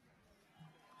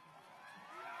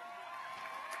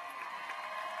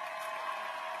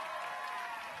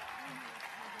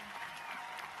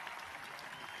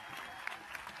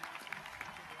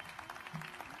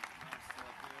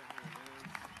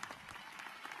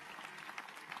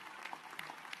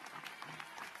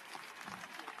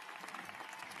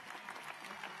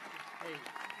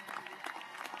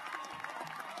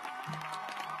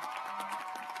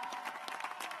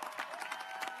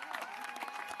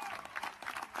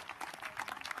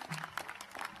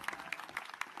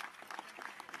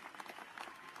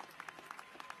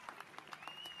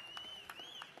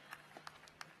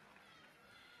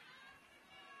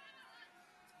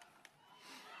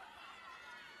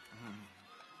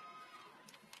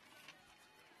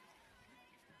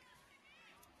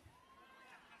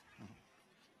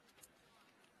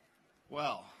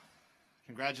 Well,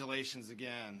 congratulations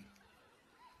again,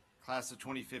 class of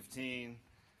 2015.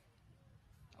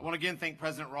 I want to again thank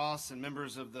President Ross and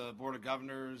members of the Board of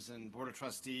Governors and Board of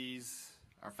Trustees,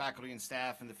 our faculty and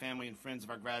staff, and the family and friends of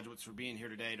our graduates for being here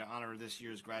today to honor this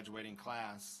year's graduating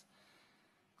class.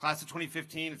 Class of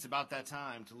 2015, it's about that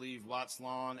time to leave Watts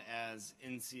Lawn as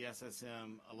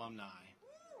NCSSM alumni.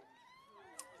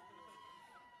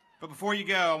 But before you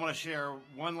go, I want to share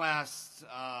one last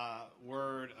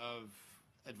word of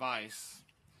advice.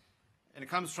 And it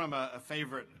comes from a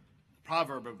favorite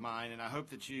proverb of mine, and I hope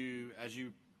that you, as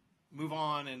you move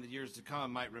on in the years to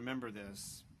come, might remember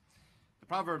this. The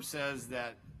proverb says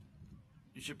that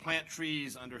you should plant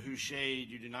trees under whose shade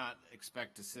you do not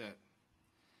expect to sit.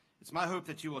 It's my hope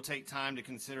that you will take time to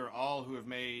consider all those who have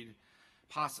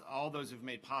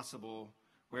made possible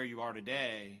where you are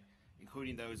today,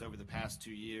 including those over the past 2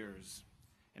 years.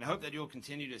 And I hope that you'll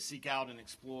continue to seek out and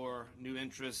explore new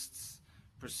interests,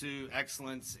 pursue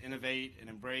excellence, innovate, and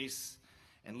embrace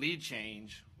and lead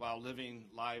change while living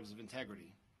lives of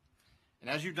integrity. And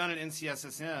as you've done at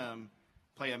NCSSM,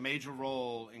 play a major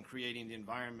role in creating the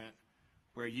environment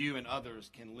where you and others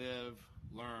can live,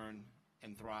 learn,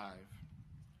 and thrive.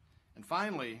 And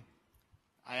finally,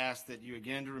 I ask that you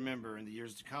again to remember in the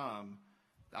years to come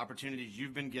the opportunities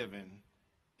you've been given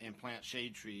and plant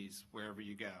shade trees wherever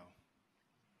you go.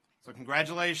 So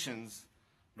congratulations,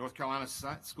 North Carolina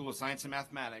School of Science and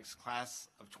Mathematics, class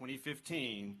of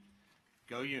 2015.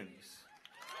 Go Unis.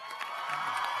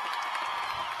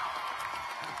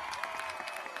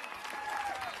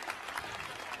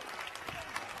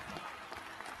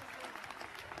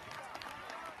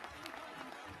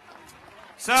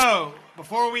 So,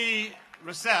 before we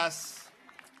recess,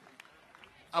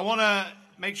 I want to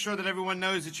make sure that everyone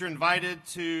knows that you're invited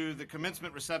to the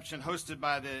commencement reception hosted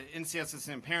by the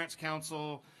NCSSM Parents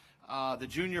Council, the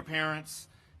junior parents.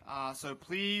 So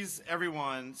please,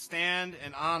 everyone, stand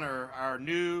and honor our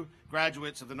new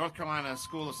graduates of the North Carolina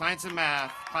School of Science and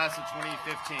Math, class of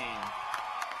 2015.